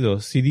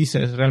perdidos. Si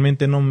dices,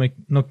 realmente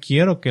no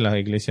quiero que la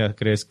iglesia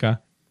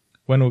crezca,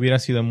 bueno, hubiera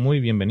sido muy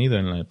bienvenido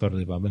en la Torre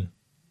de Babel.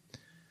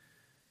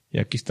 Y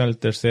aquí está el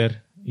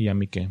tercer, ¿y a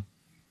mí qué?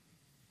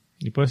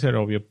 Y puede ser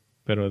obvio,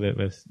 pero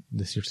debe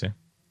decirse.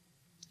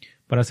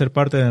 Para ser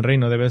parte del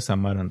reino debes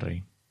amar al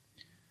rey.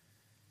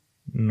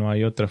 No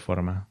hay otra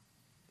forma.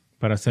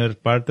 Para ser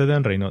parte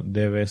del reino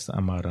debes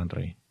amar al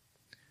rey.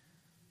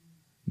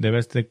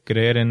 Debes de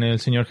creer en el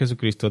Señor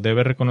Jesucristo.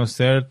 Debes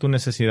reconocer tu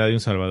necesidad de un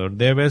Salvador.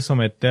 Debes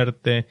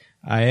someterte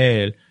a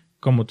Él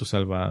como tu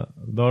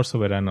Salvador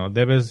soberano.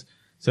 Debes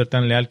ser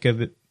tan leal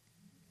que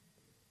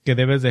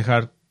debes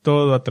dejar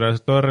todo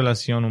atrás, toda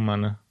relación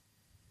humana.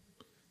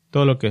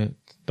 Todo lo que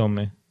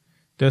tome,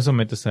 te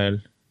sometes a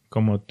Él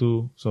como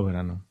tu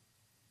soberano.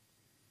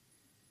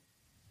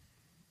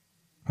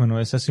 Bueno,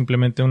 ese es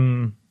simplemente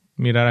un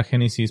mirar a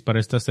Génesis para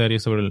esta serie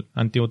sobre el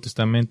Antiguo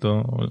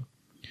Testamento.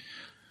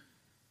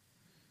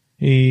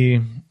 Y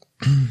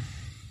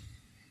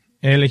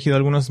he elegido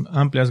algunas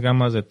amplias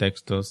gamas de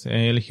textos.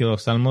 He elegido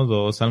Salmo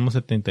 2, Salmo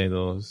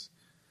 72,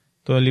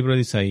 todo el libro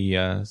de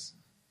Isaías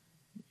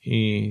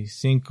y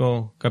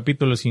 5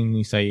 capítulos en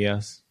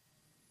Isaías.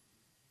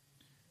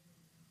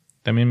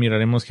 También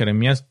miraremos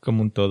Jeremías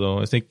como un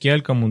todo,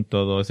 Ezequiel como un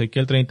todo,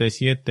 Ezequiel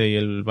 37 y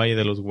el Valle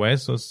de los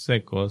Huesos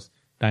Secos,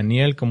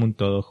 Daniel como un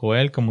todo,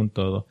 Joel como un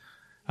todo,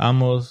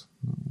 Amos,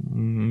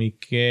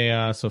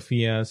 Miqueas,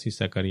 Sofías y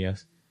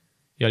Zacarías.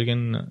 Y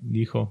alguien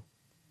dijo,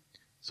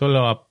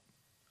 solo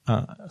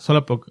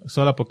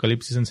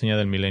Apocalipsis enseña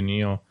del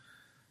milenio.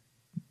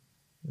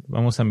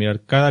 Vamos a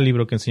mirar cada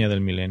libro que enseña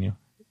del milenio.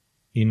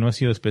 Y no ha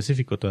sido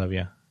específico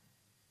todavía.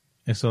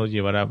 Eso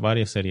llevará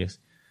varias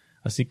series.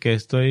 Así que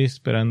estoy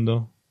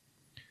esperando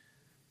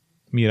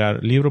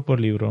mirar libro por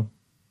libro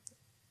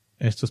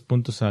estos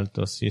puntos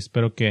altos y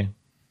espero que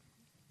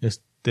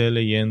esté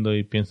leyendo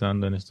y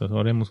pensando en esto.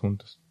 Oremos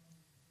juntos.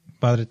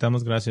 Padre, te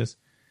damos gracias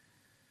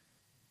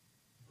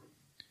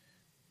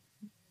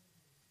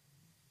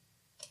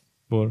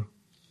por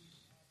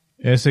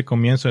ese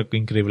comienzo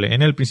increíble.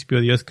 En el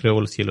principio Dios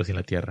creó los cielos y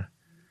la tierra.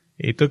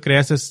 Y tú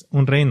creaste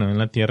un reino en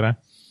la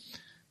tierra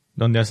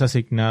donde has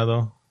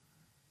asignado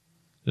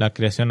la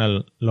creación a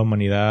la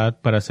humanidad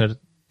para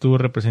ser tu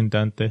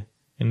representante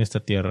en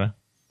esta tierra.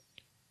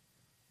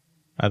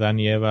 Adán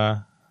y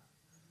Eva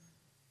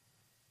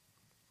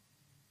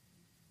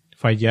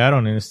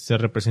fallaron en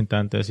ser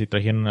representantes y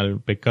trajeron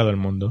al pecado al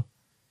mundo.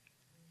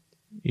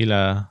 Y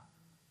la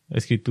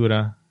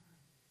Escritura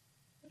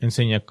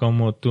enseña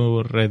cómo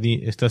tú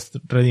estás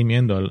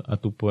redimiendo a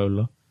tu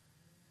pueblo.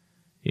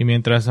 Y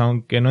mientras,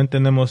 aunque no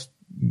entendemos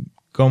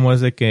cómo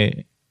es de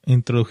que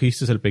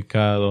introdujiste el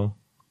pecado,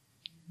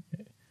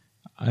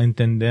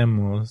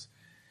 entendemos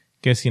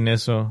que sin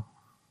eso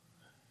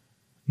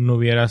no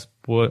hubieras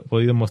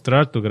podido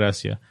mostrar tu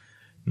gracia,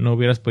 no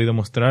hubieras podido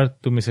mostrar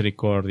tu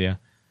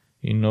misericordia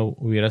y no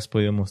hubieras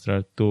podido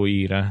mostrar tu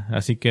ira.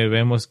 Así que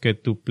vemos que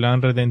tu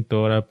plan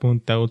redentor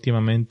apunta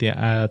últimamente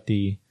a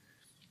ti.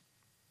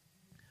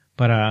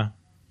 para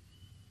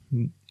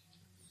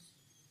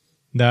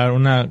dar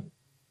una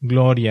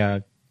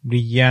gloria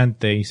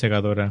brillante y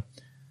cegadora,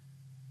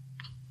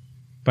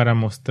 para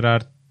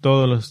mostrar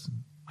todos los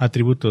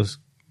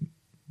atributos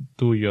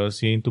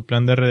tuyos y en tu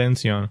plan de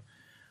redención,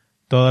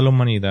 toda la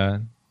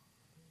humanidad,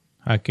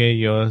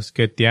 aquellos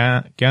que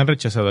han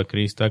rechazado a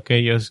Cristo,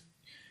 aquellos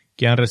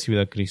que han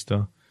recibido a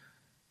Cristo,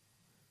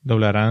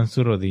 doblarán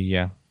su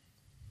rodilla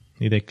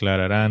y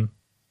declararán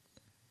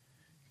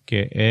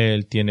que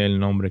Él tiene el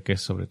nombre que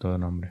es sobre todo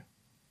nombre.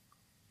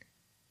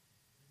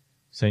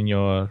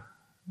 Señor,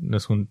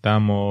 nos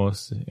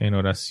juntamos en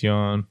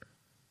oración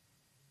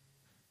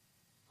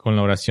con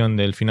la oración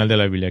del final de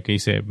la Biblia que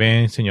dice: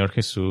 ven, Señor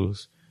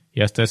Jesús,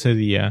 y hasta ese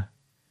día,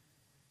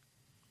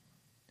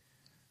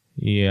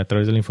 y a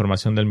través de la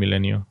información del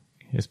milenio,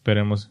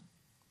 esperemos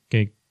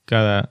que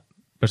cada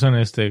persona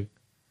en este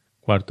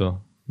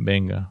cuarto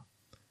venga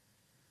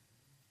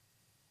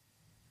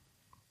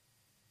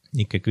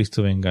y que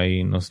Cristo venga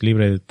y nos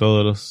libre de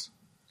todas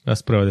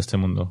las pruebas de este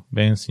mundo.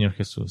 Ven, Señor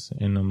Jesús,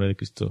 en nombre de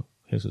Cristo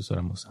Jesús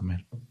oramos.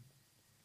 Amén.